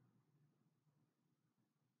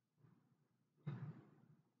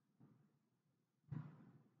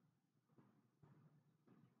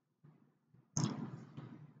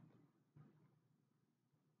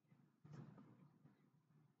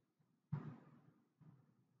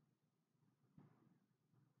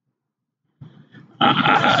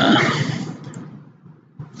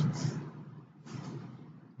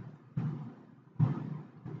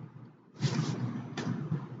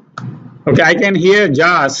 Okay, I can hear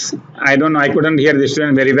Jas. I don't know, I couldn't hear the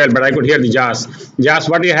student very well, but I could hear the Jas. Jas,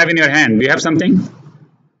 what do you have in your hand? Do you have something?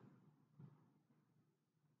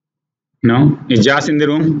 No? Is Jas in the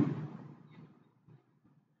room?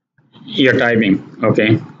 You're typing.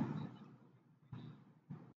 Okay.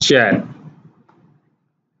 Chat.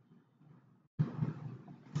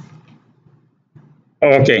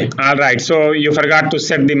 Okay, all right. So you forgot to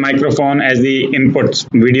set the microphone as the input,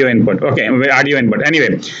 video input. Okay, audio input.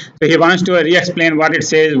 Anyway, so he wants to re-explain what it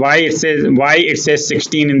says, why it says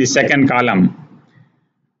 16 in the second column.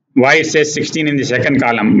 Why it says 16 in the second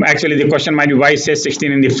column. Actually, the question might be why it says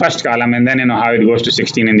 16 in the first column, and then you know how it goes to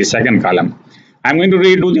 16 in the second column. I'm going to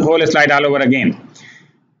redo the whole slide all over again.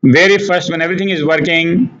 Very first, when everything is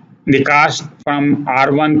working, the cost from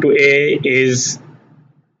R1 to A is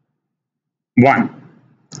 1.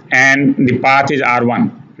 And the path is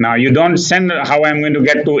R1. Now you don't send how I'm going to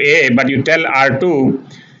get to A, but you tell R2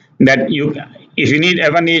 that if you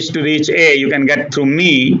ever needs to reach A, you can get through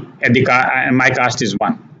me at the and my cost is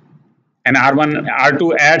 1. And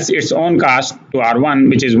R2 adds its own cost to R1,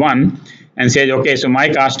 which is 1, and says, okay, so my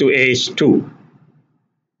cost to A is 2.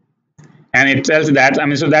 And it tells that, I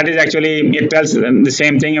mean, so that is actually, it tells the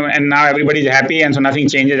same thing, and now everybody is happy, and so nothing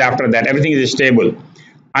changes after that. Everything is stable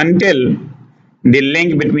until the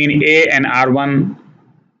link between A and R1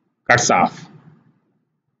 cuts off.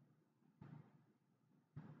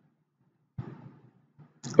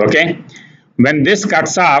 Okay, when this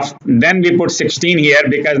cuts off, then we put 16 here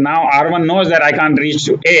because now R1 knows that I can't reach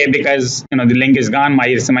to A because you know the link is gone.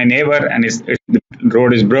 It's my neighbor, and the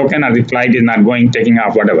road is broken, or the flight is not going, taking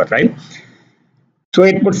off, whatever, right? So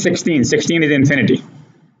it puts 16. 16 is infinity.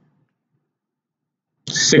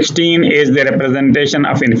 16 is the representation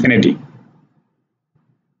of infinity.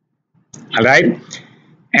 All right,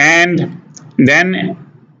 and then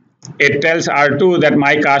it tells R2 that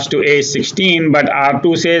my cost to A is 16, but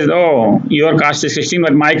R2 says, oh, your cost is 16,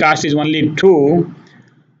 but my cost is only 2,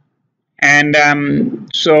 and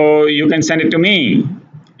so you can send it to me.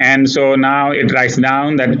 And so now it writes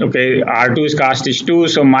down that, okay, R2's cost is 2,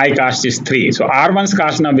 so my cost is 3. So R1's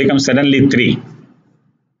cost now becomes suddenly 3.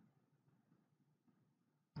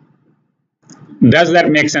 Does that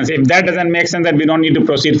make sense? If that doesn't make sense, then we don't need to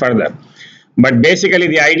proceed further. But basically,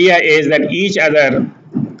 the idea is that each other,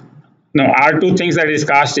 no, R2 thinks that his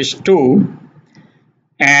cost is 2,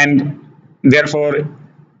 and therefore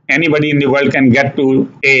anybody in the world can get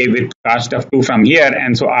to A with cost of 2 from here.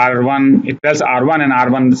 And so R1, it tells R1, and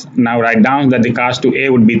R1 now write down that the cost to A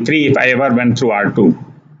would be 3 if I ever went through R2.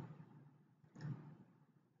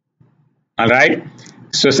 All right.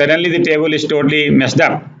 So suddenly the table is totally messed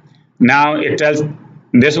up. Now it tells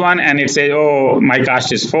this one, and it says, oh, my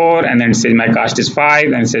cost is 4, and then it says my cost is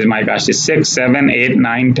 5, and it says my cost is 6, 7, 8,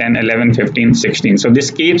 9, 10, 11, 15, 16. So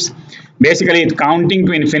this keeps basically counting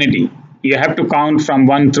to infinity. You have to count from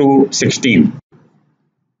 1 through 16.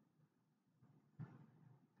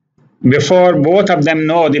 Before both of them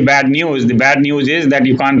know the bad news is that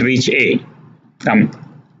you can't reach A from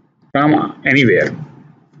anywhere.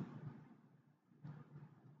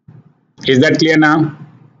 Is that clear now?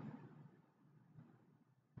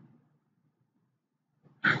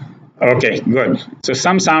 Okay, good. So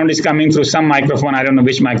some sound is coming through some microphone. I don't know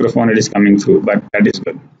which microphone it is coming through, but that is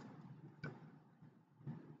good.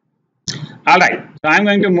 All right, so I'm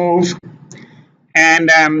going to move, and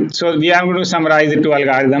so we are going to summarize the two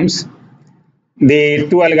algorithms. The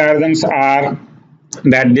two algorithms are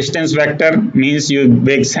that distance vector means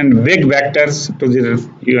you send big vectors to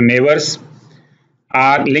your neighbors,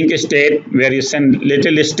 or link state where you send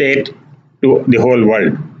little state to the whole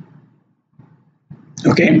world.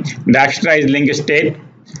 Okay, Dijkstra is link state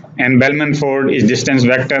and Bellman-Ford is distance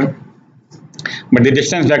vector. But the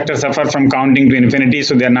distance vectors suffer from counting to infinity,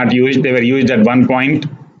 so they are not used. They were used at one point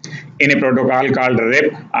in a protocol called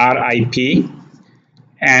RIP.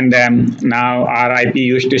 And now RIP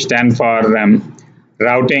used to stand for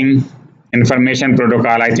Routing Information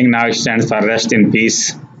Protocol. I think now it stands for Rest in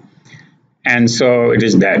Peace. And so it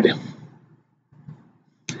is dead.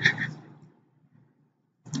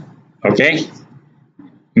 Okay,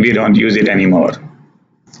 we don't use it anymore.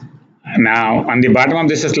 Now, on the bottom of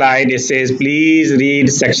this slide, it says, please read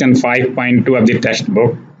section 5.2 of the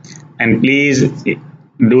textbook and please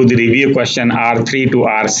do the review question R3 to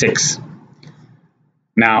R6.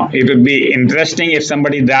 Now, it would be interesting if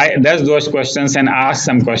somebody does those questions and asks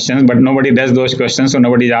some questions, but nobody does those questions, so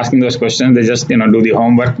nobody is asking those questions. They just, do the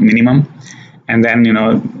homework minimum, and then,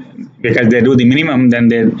 because they do the minimum,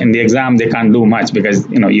 then in the exam they can't do much because,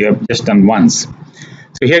 you have just done once.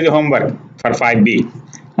 So here's the homework for 5B.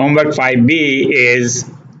 Homework 5B is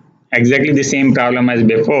exactly the same problem as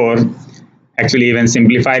before, actually even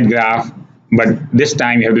simplified graph, but this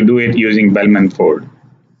time you have to do it using Bellman-Ford.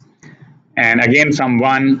 And again from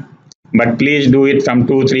 1, but please do it from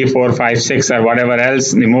 2, 3, 4, 5, 6 or whatever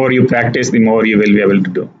else. The more you practice, the more you will be able to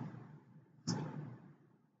do.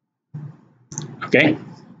 Okay?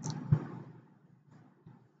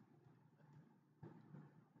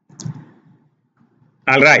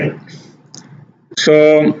 All right.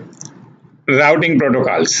 So, routing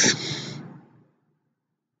protocols.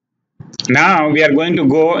 Now we are going to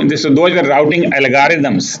go, so those are routing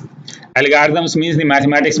algorithms. Algorithms means the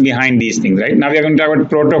mathematics behind these things, right? Now we are going to talk about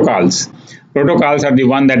protocols. Protocols are the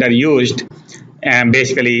ones that are used, and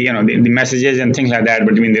basically, the messages and things like that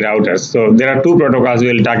between the routers. So there are two protocols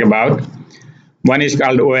we will talk about. One is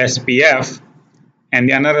called OSPF, and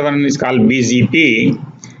the another one is called BGP,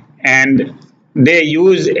 and they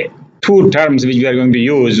use two terms which we are going to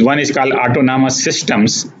use. One is called autonomous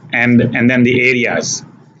systems, and then the areas.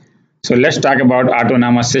 So let's talk about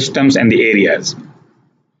autonomous systems and the areas.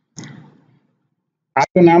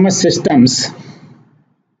 Autonomous systems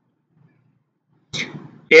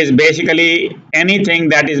is basically anything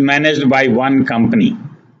that is managed by one company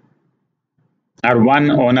or one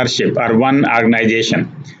ownership or one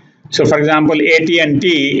organization. So for example,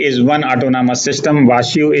 AT&T is one autonomous system,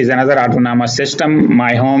 Vashu is another autonomous system,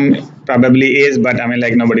 My Home probably is, but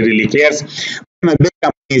nobody really cares. Big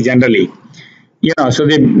companies generally. So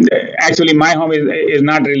actually My Home is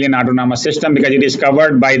not really an autonomous system because it is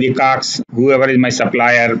covered by the Cox, whoever is my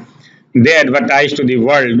supplier. They advertise to the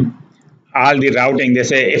world all the routing. They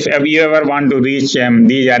say if you ever want to reach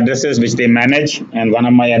these addresses which they manage, and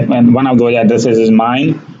one of those addresses is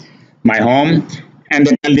mine, My Home, and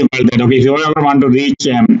they tell the world that okay, if you ever want to reach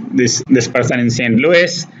this person in St.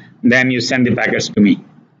 Louis, then you send the packets to me.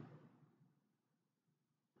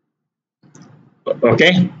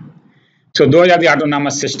 Okay. So those are the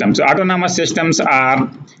autonomous systems. So autonomous systems are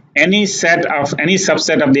any subset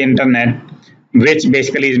of the internet which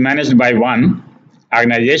basically is managed by one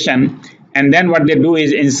organization, and then what they do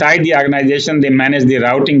is inside the organization they manage the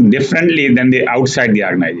routing differently than the outside the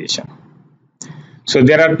organization. So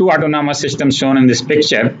there are two autonomous systems shown in this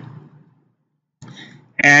picture,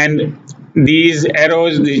 and these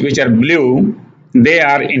arrows which are blue, they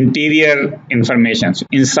are interior information. So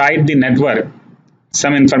inside the network,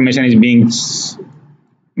 some information is being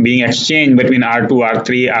exchanged between R2,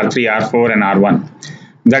 R3, R3, R4 and R1.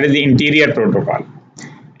 That is the interior protocol.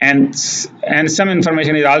 And some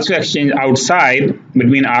information is also exchanged outside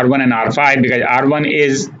between R1 and R5 because R1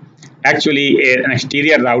 is actually an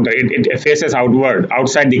exterior router. It faces outward,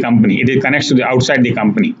 outside the company. It connects to the outside the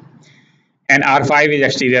company. and R5 is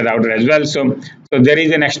exterior router as well. So there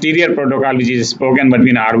is an exterior protocol which is spoken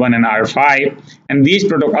between R1 and R5, and these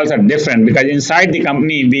protocols are different because inside the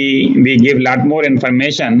company we give a lot more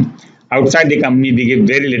information. Outside the company we give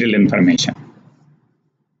very little information.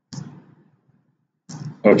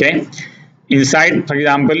 Okay, inside, for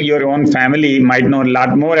example, your own family might know a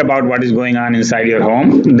lot more about what is going on inside your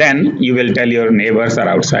home than you will tell your neighbors or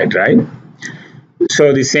outside, right?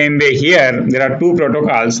 So the same way here, there are two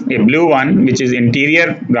protocols, a blue one which is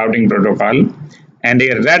interior routing protocol and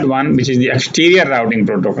a red one which is the exterior routing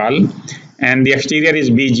protocol, and the exterior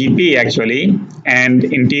is BGP actually and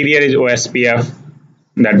interior is OSPF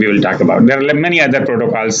that we will talk about. There are many other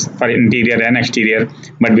protocols for interior and exterior,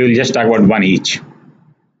 but we will just talk about one each.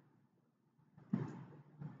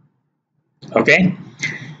 Okay,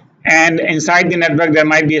 and inside the network there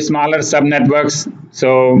might be smaller subnetworks.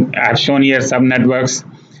 So I have shown here subnetworks,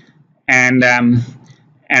 and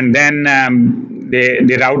then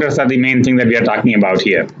the routers are the main thing that we are talking about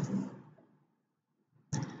here.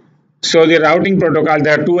 So the routing protocol,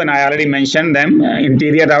 there are two, and I already mentioned them: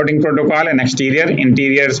 interior routing protocol and exterior.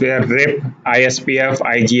 Interiors were RIP, ISPF,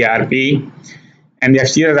 IGRP, and the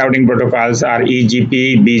exterior routing protocols are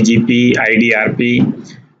EGP, BGP,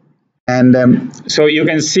 IDRP. And so you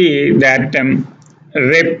can see that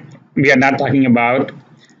RIP we are not talking about.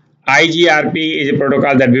 IGRP is a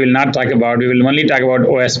protocol that we will not talk about. We will only talk about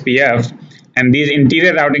OSPF. And these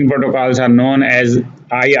interior routing protocols are known as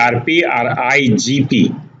IRP or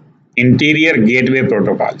IGP, interior gateway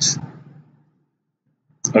protocols.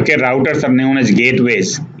 Okay, routers are known as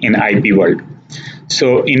gateways in IP world.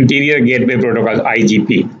 So interior gateway protocols,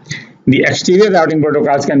 IGP. The exterior routing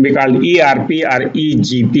protocols can be called ERP or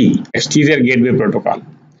EGP, exterior gateway protocol.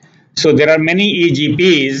 So there are many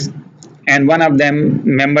EGPs, and one of them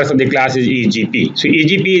members of the class is EGP. So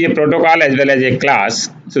EGP is a protocol as well as a class.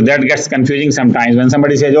 So that gets confusing sometimes when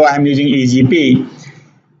somebody says, oh, I'm using EGP.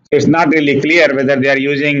 It's not really clear whether they are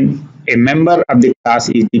using a member of the class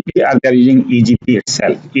EGP or they are using EGP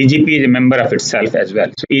itself. EGP is a member of itself as well.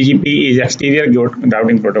 So EGP is exterior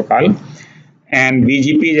routing protocol, and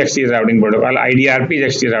BGP is exterior routing protocol, IDRP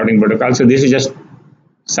is exterior routing protocol. So this is just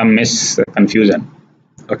some confusion.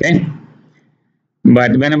 Okay,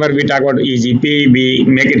 but whenever we talk about EGP, we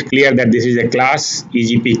make it clear that this is a class,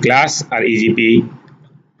 EGP class or EGP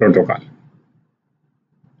protocol.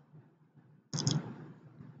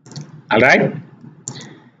 All right.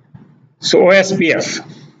 So OSPF.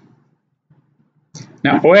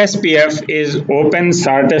 Now OSPF is Open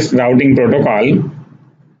Shortest Routing Protocol,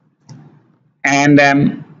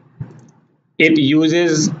 and it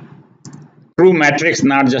uses true matrix,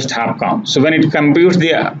 not just hop count. So when it computes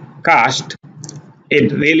the cost,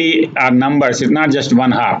 it really are numbers. It's not just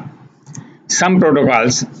one hop. Some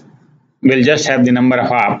protocols will just have the number of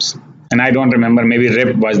hops, and I don't remember, maybe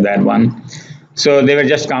RIP was that one. So they were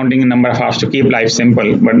just counting the number of hops to keep life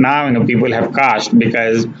simple. But now people have cost,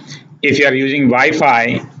 because if you are using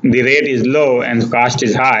Wi-Fi, the rate is low and cost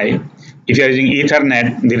is high. If you are using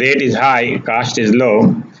Ethernet, the rate is high, cost is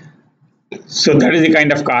low. So that is the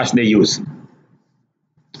kind of cost they use.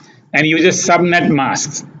 And uses subnet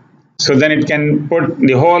masks. So then it can put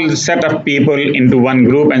the whole set of people into one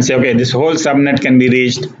group and say, okay, this whole subnet can be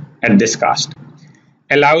reached at this cost.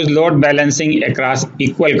 Allows load balancing across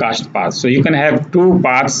equal cost paths. So you can have two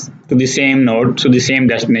paths to the same node, to the same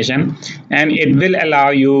destination, and it will allow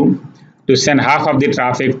you to send half of the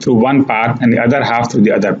traffic through one path and the other half through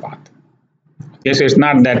the other path. Okay, so it's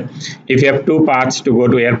not that if you have two paths to go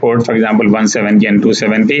to airport, for example, 170 and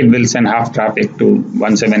 270, it will send half traffic to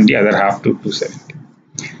 170, other half to 270.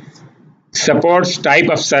 Supports type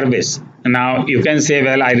of service. Now you can say,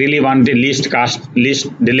 well, I really want the least cost, least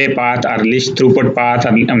delay path, or least throughput path,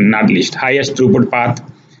 or not least, highest throughput path.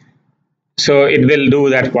 So it will do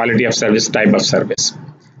that quality of service, type of service.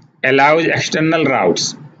 Allows external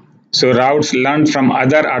routes. So routes learned from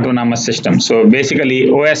other autonomous systems. So basically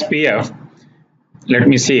OSPF, let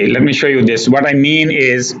me show you this. What I mean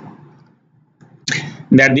is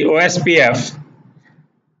that the OSPF,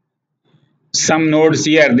 some nodes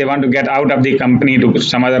here, they want to get out of the company to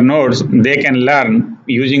some other nodes, they can learn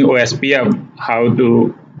using OSPF how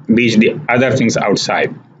to reach the other things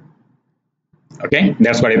outside. Okay,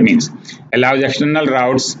 that's what it means. Allows external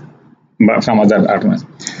routes from other autonomous.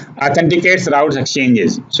 Authenticates routes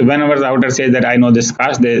exchanges. So whenever the router says that I know this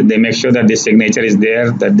cost, they make sure that the signature is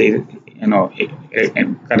there, that they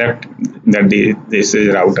correct that this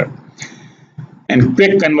is router. And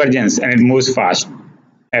quick convergence, and it moves fast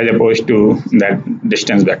as opposed to that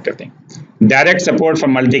distance vector thing. Direct support for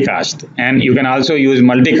multicast, and you can also use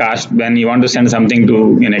multicast when you want to send something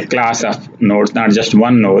to in a class of nodes, not just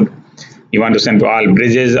one node. You want to send to all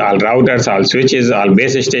bridges, all routers, all switches, all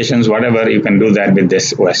base stations, whatever, you can do that with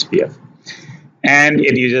this OSPF. And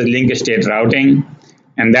it uses link state routing,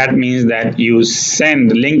 and that means that you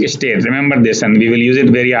send link state. Remember this, and we will use it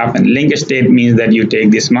very often. Link state means that you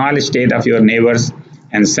take the small state of your neighbors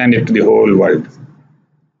and send it to the whole world.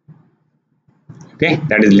 Okay,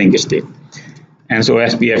 that is link state, and so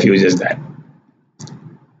OSPF uses that.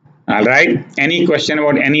 All right, any question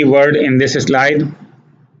about any word in this slide?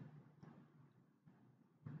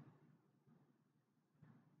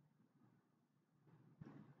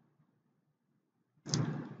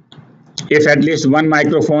 If at least one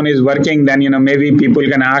microphone is working, then maybe people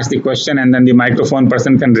can ask the question and then the microphone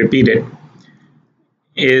person can repeat it.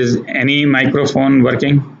 Is any microphone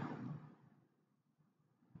working?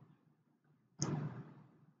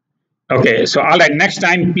 Okay, so all right, next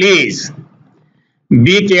time please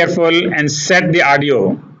be careful and set the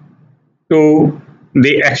audio to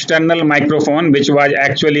the external microphone, which was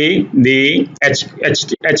actually the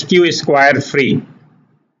HQ square free.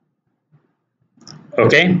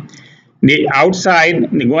 Okay, the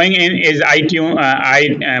outside, the going in is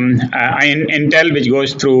Intel, which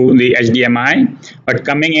goes through the HDMI, but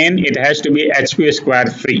coming in it has to be HQ square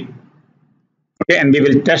free. Okay, and we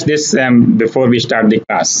will test this before we start the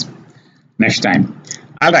class next time.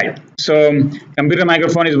 All right, so computer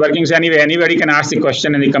microphone is working. So anyway, anybody can ask the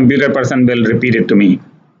question and the computer person will repeat it to me.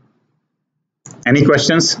 Any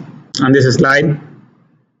questions on this slide?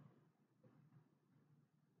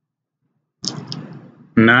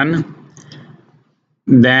 None?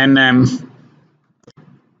 Then,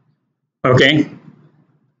 okay.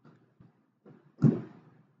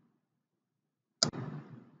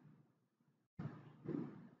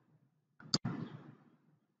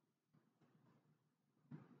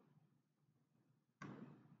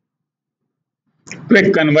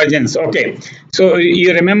 Quick convergence. Okay, so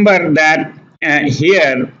you remember that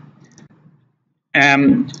here,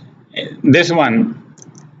 this one,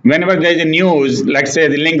 whenever there is a news, let's say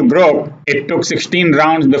the link broke, it took 16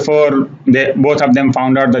 rounds before both of them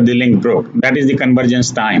found out that the link broke. That is the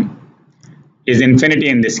convergence time, is infinity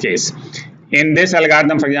in this case. In this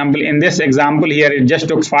algorithm, for example, in this example here, it just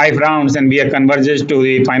took 5 rounds and we have converged to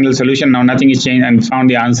the final solution. Now nothing is changed and found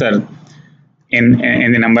the answer in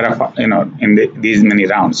the number of, these many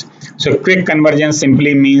rounds. So quick convergence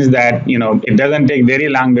simply means that, it doesn't take very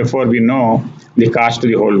long before we know the cost to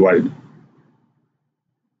the whole world.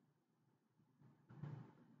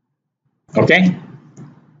 Okay?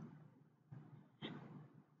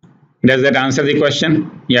 Does that answer the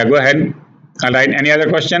question? Yeah, go ahead. All right, any other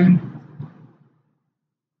question?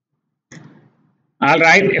 All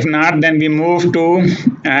right, if not, then we move to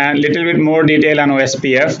a little bit more detail on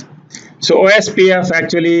OSPF. So OSPF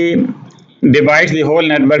actually divides the whole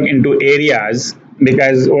network into areas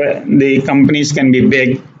because the companies can be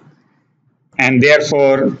big and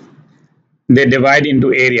therefore they divide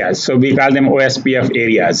into areas. So we call them OSPF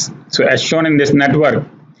areas. So as shown in this network,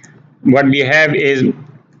 what we have is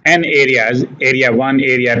N areas, area 1,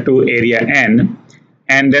 area 2, area N,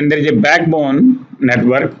 and then there is a backbone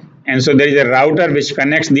network. And so there is a router which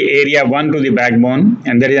connects the area 1 to the backbone,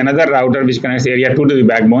 and there is another router which connects area 2 to the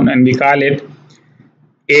backbone, and we call it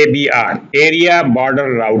ABR, area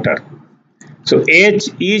border router. So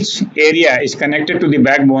each area is connected to the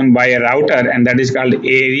backbone by a router, and that is called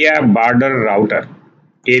area border router,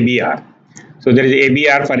 ABR. So there is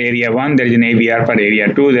ABR for area 1, there is an ABR for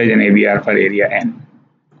area 2, there is an ABR for area N.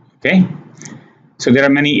 Okay, so there are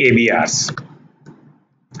many ABRs.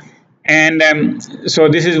 And so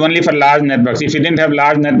this is only for large networks. If you didn't have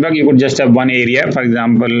large network, you could just have one area. For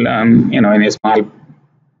example, in a small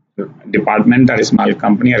department or a small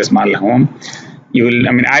company or a small home, you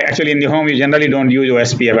will. Actually in the home you generally don't use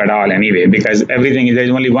OSPF at all anyway, because everything is, there is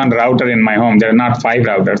only one router in my home. There are not 5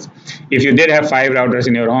 routers. If you did have 5 routers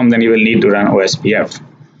in your home, then you will need to run OSPF.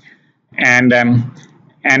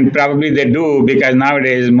 And probably they do, because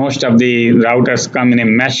nowadays most of the routers come in a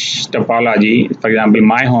mesh topology. For example,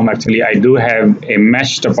 my home, actually I do have a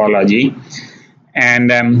mesh topology,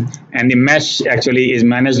 and the mesh actually is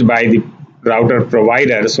managed by the router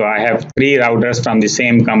provider. So I have 3 routers from the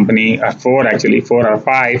same company, 4 or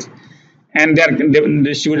 5, and they're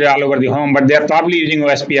distributed all over the home, but they're probably using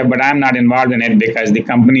OSPF, but I'm not involved in it because the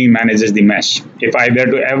company manages the mesh. If I were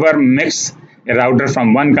to ever mix a router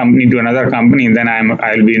from one company to another company, then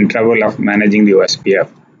I'll be in trouble of managing the OSPF.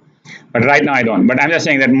 But right now I don't. But I'm just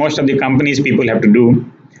saying that most of the companies people have to do.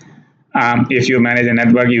 If you manage a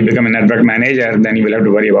network, you become a network manager, then you will have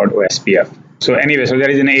to worry about OSPF. So anyway, so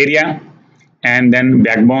there is an area, and then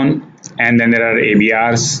backbone, and then there are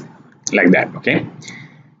ABRs like that. Okay.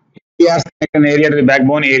 ABRs connect an area to the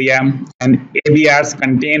backbone area, and ABRs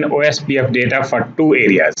contain OSPF data for two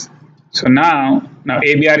areas. So now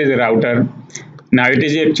ABR is a router. Now it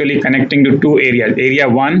is actually connecting to two areas, area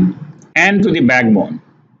 1 and to the backbone.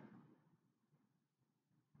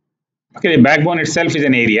 Okay, the backbone itself is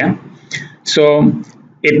an area. So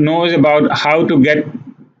it knows about how to get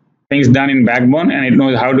things done in backbone, and it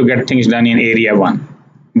knows how to get things done in area 1.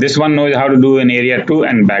 This one knows how to do in area 2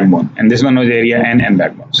 and backbone, and this one knows area n and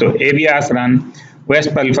backbone. So ABRs run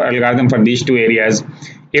OSPF algorithm for these two areas.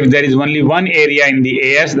 If there is only one area in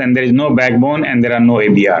the AS, then there is no backbone and there are no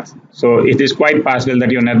ABRs. So it is quite possible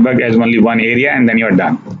that your network has only one area and then you're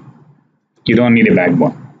done. You don't need a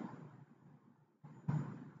backbone.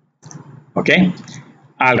 Okay?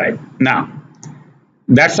 All right. Now,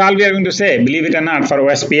 that's all we are going to say, believe it or not, for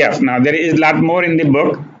OSPF. Now, there is a lot more in the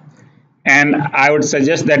book, and I would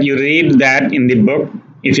suggest that you read that in the book.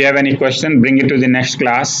 If you have any question, bring it to the next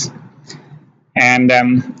class. And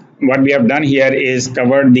what we have done here is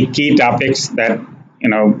covered the key topics that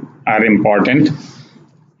are important,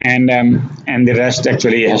 and the rest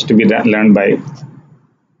actually has to be learned by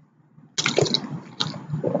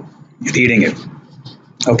reading it.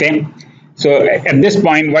 Okay. So at this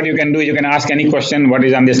point, what you can do, you can ask any question what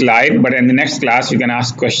is on this slide, but in the next class, you can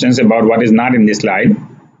ask questions about what is not in this slide,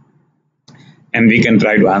 and we can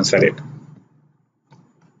try to answer it.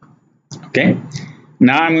 Okay.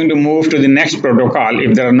 Now I'm going to move to the next protocol.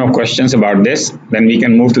 If there are no questions about this, then we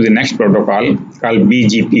can move to the next protocol called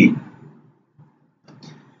BGP,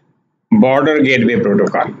 Border Gateway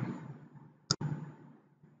Protocol.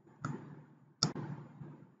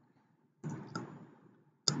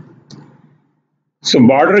 So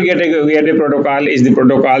Border Gateway Protocol is the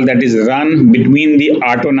protocol that is run between the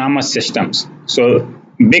autonomous systems. So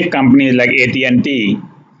big companies like AT&T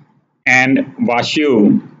and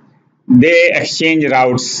WashU, they exchange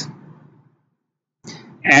routes,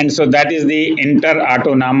 and so that is the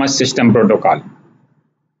Inter-Autonomous System Protocol.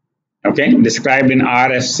 Okay, described in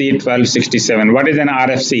RFC 1267. What is an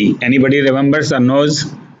RFC? Anybody remembers or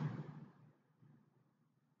knows?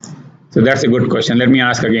 So that's a good question. Let me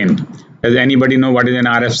ask again. Does anybody know what is an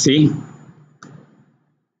RFC?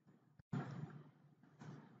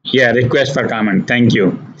 Yeah, request for comment. Thank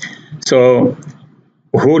you. So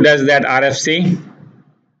who does that RFC?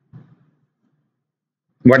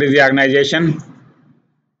 What is the organization?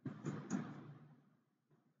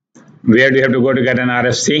 Where do you have to go to get an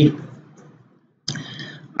RFC?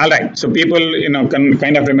 All right. So people, can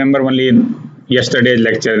kind of remember only yesterday's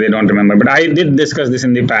lecture. They don't remember. But I did discuss this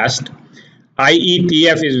in the past.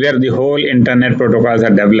 IETF is where the whole internet protocols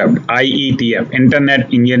are developed. IETF,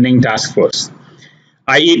 Internet Engineering Task Force.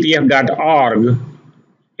 IETF.org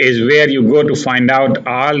is where you go to find out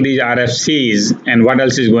all these RFCs and what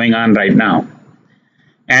else is going on right now.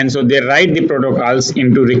 And so they write the protocols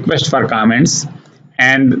into request for comments,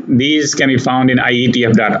 and these can be found in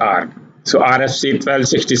IETF.org. So RFC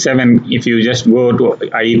 1267, if you just go to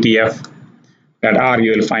IETF.org,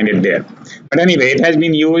 you will find it there. But anyway, it has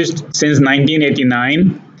been used since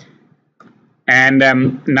 1989, and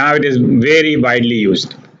now it is very widely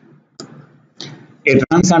used. It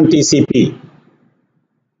runs on TCP,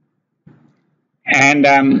 and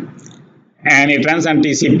it runs on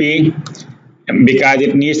TCP because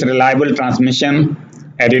it needs reliable transmission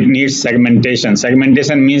and it needs segmentation.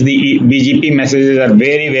 Segmentation means the BGP messages are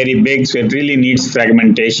very, very big, so it really needs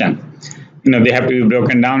fragmentation. They have to be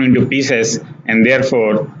broken down into pieces, and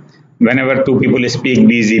therefore, whenever two people speak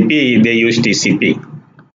BGP, they use TCP.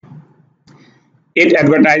 It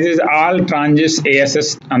advertises all transit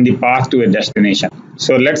ASs on the path to a destination.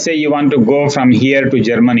 So let's say you want to go from here to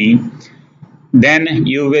Germany. Then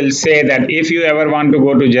you will say that if you ever want to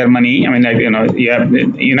go to Germany, you have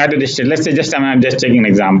United States. Let's say I'm just taking an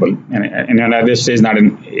example. And United States is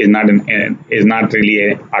not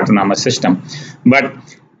really an autonomous system, but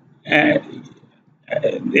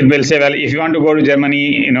it will say, well, if you want to go to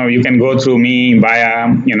Germany, you can go through me via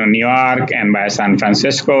New York and by San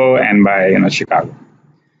Francisco and by Chicago.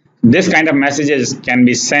 This kind of messages can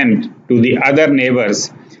be sent to the other neighbors,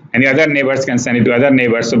 and the other neighbors can send it to other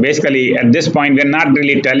neighbors. So basically, at this point, we're not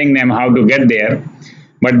really telling them how to get there,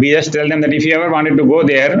 but we just tell them that if you ever wanted to go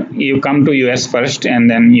there, you come to US first, and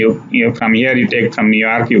then you from here, you take from New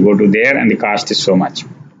York, you go to there, and the cost is so much.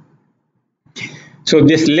 So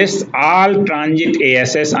this lists all transit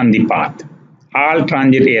ASs on the path. All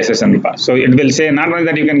transit ASs on the path. So it will say not only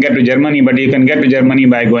that you can get to Germany, but you can get to Germany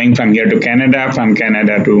by going from here to Canada, from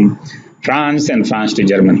Canada to France, and France to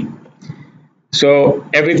Germany. So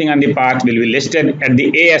everything on the path will be listed at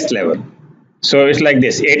the AS level. So it's like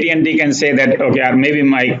this. AT&T can say that, okay, or maybe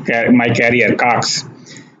my carrier, Cox,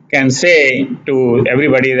 can say to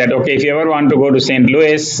everybody that, okay, if you ever want to go to St.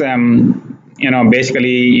 Louis,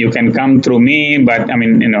 basically you can come through me, but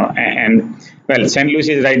and well, St. Louis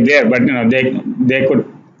is right there, but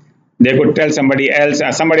they could tell somebody else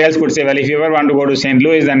could say, well, if you ever want to go to St.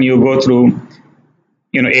 Louis, then you go through,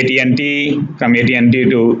 AT&T, from AT&T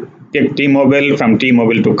to T-Mobile, from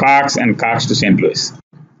T-Mobile to Cox, and Cox to St. Louis.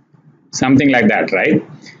 Something like that, right?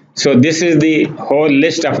 So this is the whole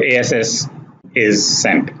list of ASS is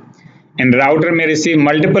sent. And router may receive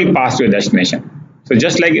multiple paths to a destination. So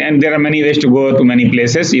just like, and there are many ways to go to many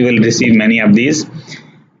places, you will receive many of these,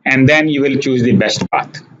 and then you will choose the best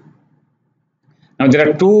path. Now there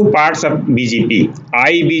are two parts of BGP.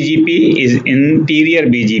 IBGP is interior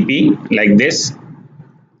BGP, like this.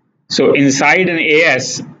 So inside an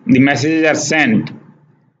AS, the messages are sent,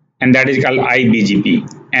 and that is called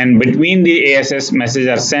IBGP. And between the ASS, messages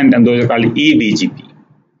are sent, and those are called eBGP.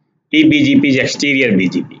 eBGP is exterior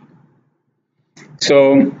BGP.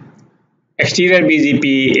 So exterior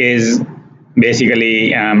BGP is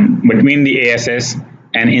basically between the ASS,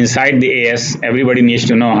 and inside the AS, everybody needs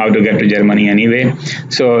to know how to get to Germany anyway.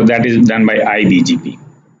 So that is done by IBGP.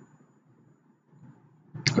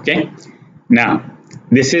 Okay. Now,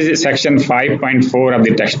 this is section 5.4 of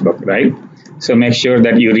the textbook, right? So make sure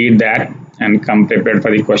that you read that and come prepared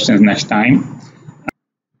for the questions next time.